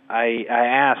I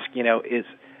asked, you know, is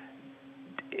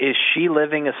she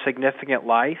living a significant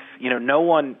life? You know, no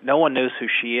one knows who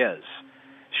she is.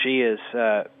 She is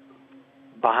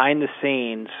behind the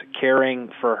scenes caring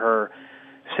for her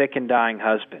sick and dying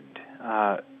husband.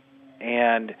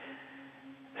 And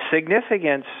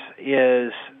significance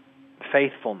is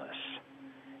faithfulness.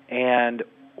 And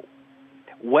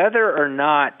whether or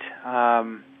not,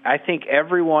 I think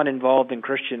everyone involved in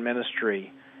Christian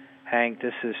ministry, Hank,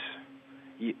 this is,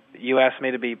 you asked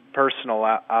me to be personal,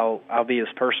 I'll be as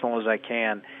personal as I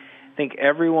can. I think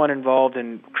everyone involved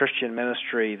in Christian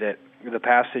ministry, that the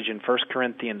passage in 1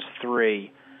 Corinthians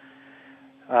 3,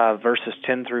 verses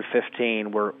 10 through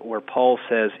 15, where Paul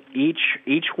says,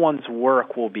 each one's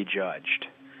work will be judged.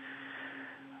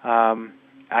 How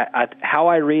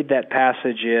I read that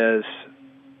passage is,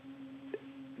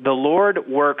 the Lord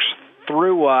works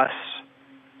through us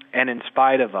and in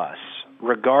spite of us,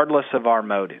 regardless of our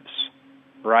motives,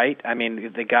 right? I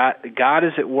mean, God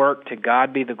is at work, to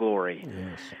God be the glory.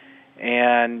 Yes.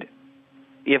 And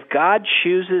if God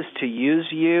chooses to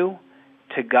use you,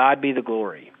 to God be the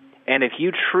glory. And if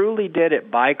you truly did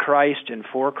it by Christ and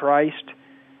for Christ,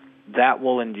 that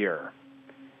will endure.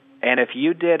 And if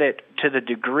you did it to the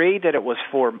degree that it was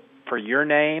for your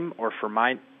name or for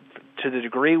mine, to the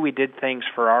degree we did things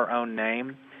for our own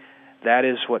name, that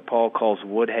is what Paul calls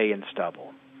wood, hay, and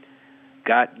stubble.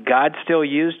 God still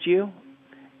used you.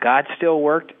 God still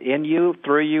worked in you,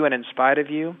 through you, and in spite of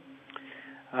you.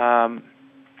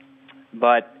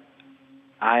 But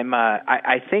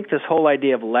I think this whole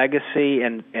idea of legacy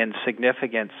and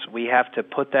significance, we have to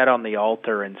put that on the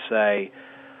altar and say,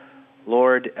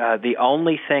 Lord, the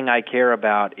only thing I care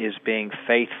about is being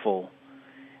faithful,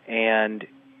 and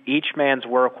each man's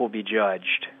work will be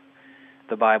judged,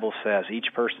 the Bible says, each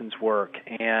person's work.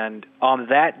 And on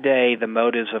that day, the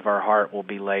motives of our heart will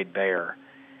be laid bare.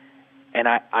 And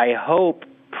I hope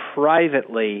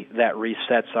privately that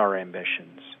resets our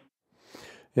ambitions.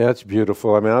 Yeah, that's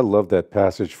beautiful. I mean, I love that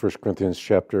passage, 1 Corinthians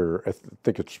chapter, I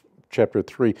think it's chapter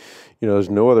 3. You know, there's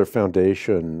no other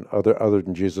foundation other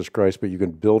than Jesus Christ, but you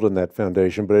can build on that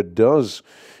foundation. But it does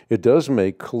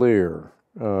make clear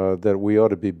that we ought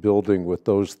to be building with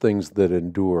those things that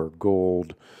endure,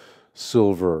 gold,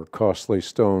 silver, costly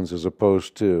stones, as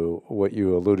opposed to what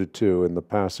you alluded to in the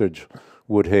passage,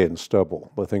 wood, hay, and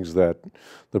stubble, the things that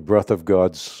the breath of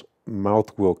God's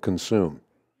mouth will consume.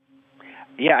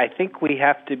 Yeah, I think we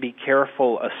have to be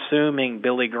careful assuming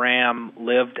Billy Graham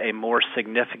lived a more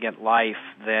significant life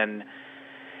than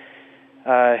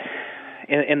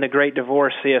in The Great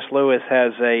Divorce. C.S. Lewis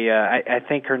has I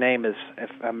think her name is, if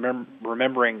I'm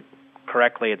remembering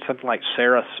correctly, it's something like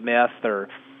Sarah Smith.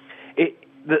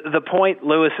 The point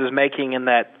Lewis is making in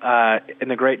that in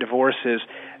The Great Divorce is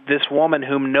this woman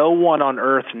whom no one on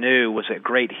earth knew was a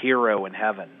great hero in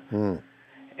heaven.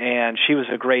 And she was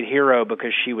a great hero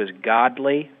because she was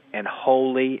godly and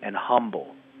holy and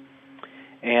humble.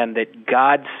 And that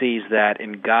God sees that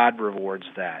and God rewards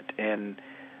that. And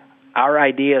our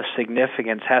idea of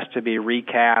significance has to be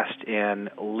recast in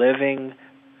living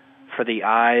for the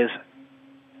eyes,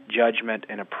 judgment,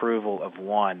 and approval of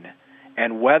one.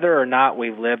 And whether or not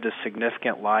we've lived a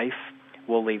significant life,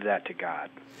 we'll leave that to God.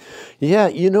 Yeah,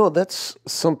 you know, that's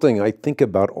something I think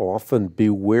about often.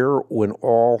 Beware when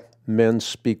all men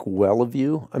speak well of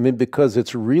you. I mean, because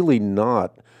it's really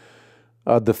not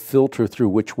the filter through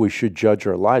which we should judge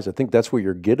our lives. I think that's what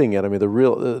you're getting at. I mean, the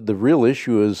real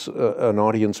issue is an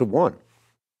audience of one.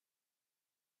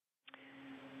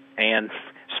 And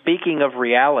speaking of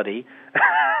reality,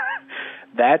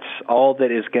 that's all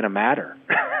that is going to matter.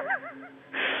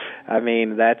 I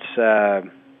mean, that's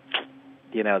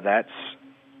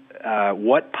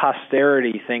what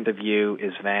posterity think of you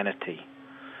is vanity.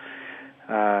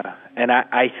 And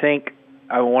I think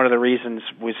one of the reasons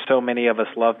with so many of us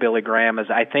love Billy Graham is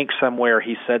I think somewhere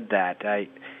he said that.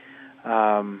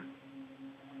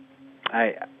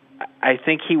 I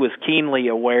think he was keenly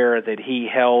aware that he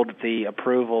held the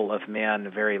approval of men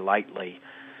very lightly.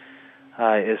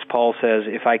 As Paul says,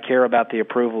 if I care about the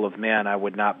approval of men, I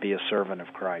would not be a servant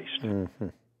of Christ. Mm-hmm.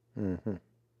 Mm-hmm.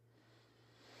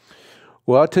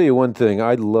 Well, I'll tell you one thing.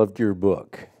 I loved your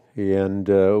book. And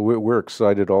we're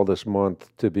excited all this month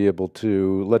to be able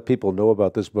to let people know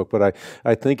about this book. But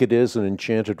I think it is an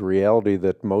enchanted reality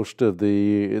that most of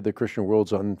the Christian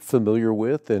world's unfamiliar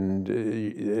with. And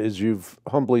as you've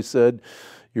humbly said,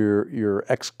 you're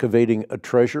excavating a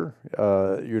treasure.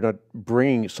 You're not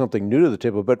bringing something new to the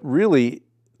table. But really,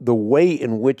 the way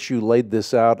in which you laid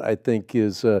this out, I think,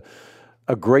 is a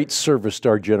great service to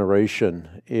our generation.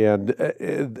 And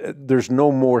there's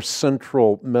no more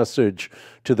central message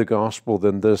to the gospel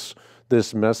than this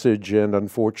message. And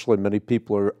unfortunately, many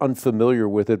people are unfamiliar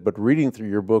with it, but reading through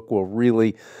your book will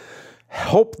really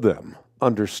help them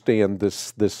understand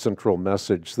this central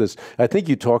message. I think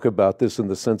you talk about this in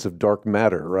the sense of dark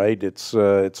matter, right? It's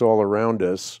all around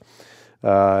us.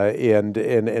 And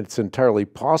it's entirely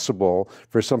possible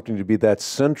for something to be that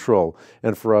central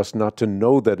and for us not to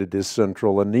know that it is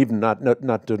central and even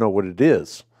not to know what it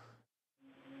is.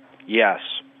 Yes,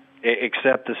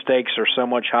 except the stakes are so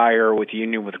much higher with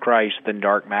union with Christ than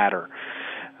dark matter.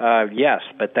 Yes,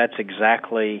 but that's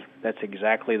exactly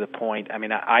the point. I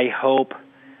mean, I hope,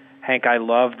 Hank, I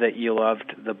love that you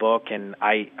loved the book, and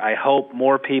I hope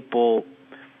more people.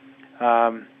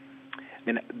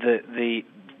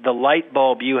 The light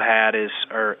bulb you had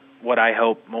or what I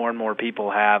hope more and more people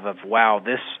have of, wow,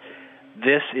 this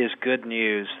is good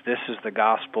news. This is the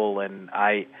gospel, and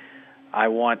I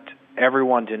want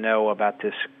everyone to know about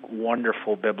this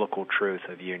wonderful biblical truth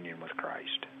of union with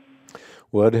Christ.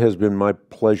 Well, it has been my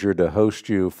pleasure to host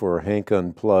you for Hank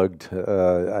Unplugged.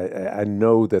 I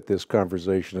know that this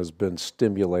conversation has been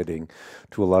stimulating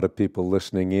to a lot of people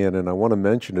listening in, and I want to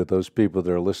mention to those people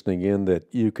that are listening in that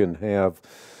you can have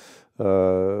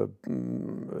a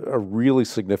really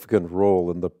significant role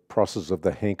in the process of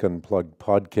the Hank Unplugged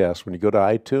podcast. When you go to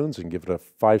iTunes and give it a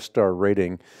 5-star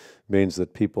rating, means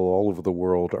that people all over the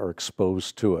world are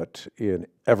exposed to it in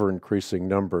ever-increasing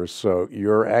numbers. So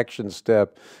your action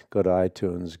step, go to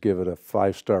iTunes, give it a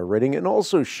 5-star rating, and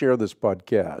also share this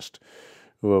podcast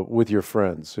with your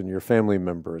friends and your family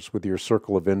members, with your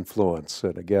circle of influence.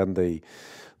 And again,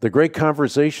 the great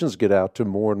conversations get out to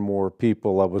more and more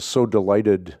people. I was so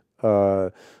delighted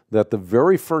that the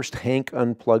very first Hank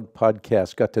Unplugged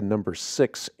podcast got to number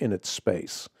 6 in its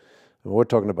space. And we're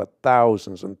talking about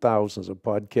thousands and thousands of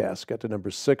podcasts, got to number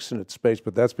 6 in its space,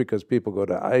 but that's because people go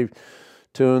to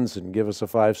iTunes and give us a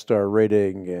 5-star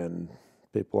rating, and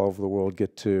people all over the world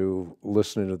get to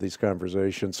listen to these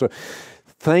conversations. So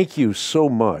thank you so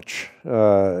much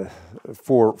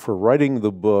for writing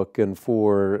the book and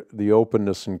for the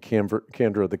openness and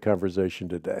candor of the conversation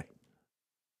today.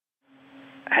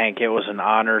 Hank, it was an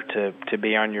honor to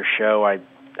be on your show.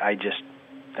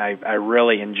 I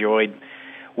really enjoyed.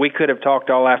 We could have talked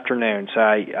all afternoon, so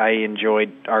I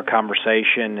enjoyed our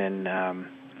conversation. And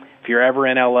if you're ever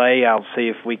in LA, I'll see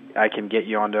if I can get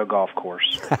you onto a golf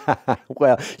course.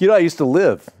 Well, I used to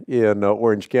live in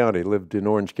Orange County. Lived in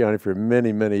Orange County for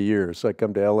many, many years. So I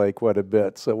come to LA quite a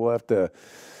bit. So we'll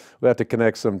have to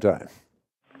connect sometime.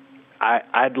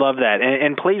 I'd love that,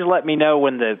 and please let me know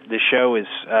when the show is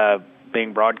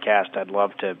being broadcast. I'd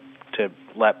love to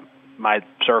let my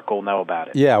circle know about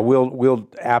it. Yeah, we'll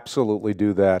absolutely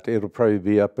do that. It'll probably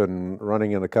be up and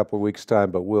running in a couple of weeks'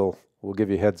 time, but we'll give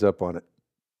you a heads up on it.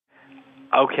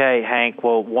 Okay, Hank.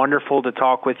 Well, wonderful to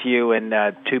talk with you, and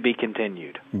to be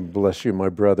continued. Bless you, my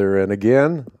brother. And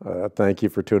again, thank you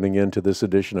for tuning in to this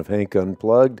edition of Hank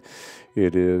Unplugged.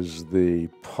 It is the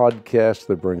podcast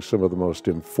that brings some of the most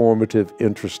informative,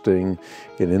 interesting,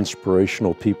 and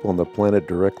inspirational people on the planet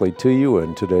directly to you,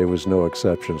 and today was no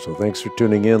exception. So thanks for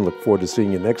tuning in. Look forward to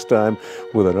seeing you next time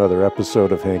with another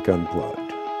episode of Hank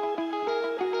Unplugged.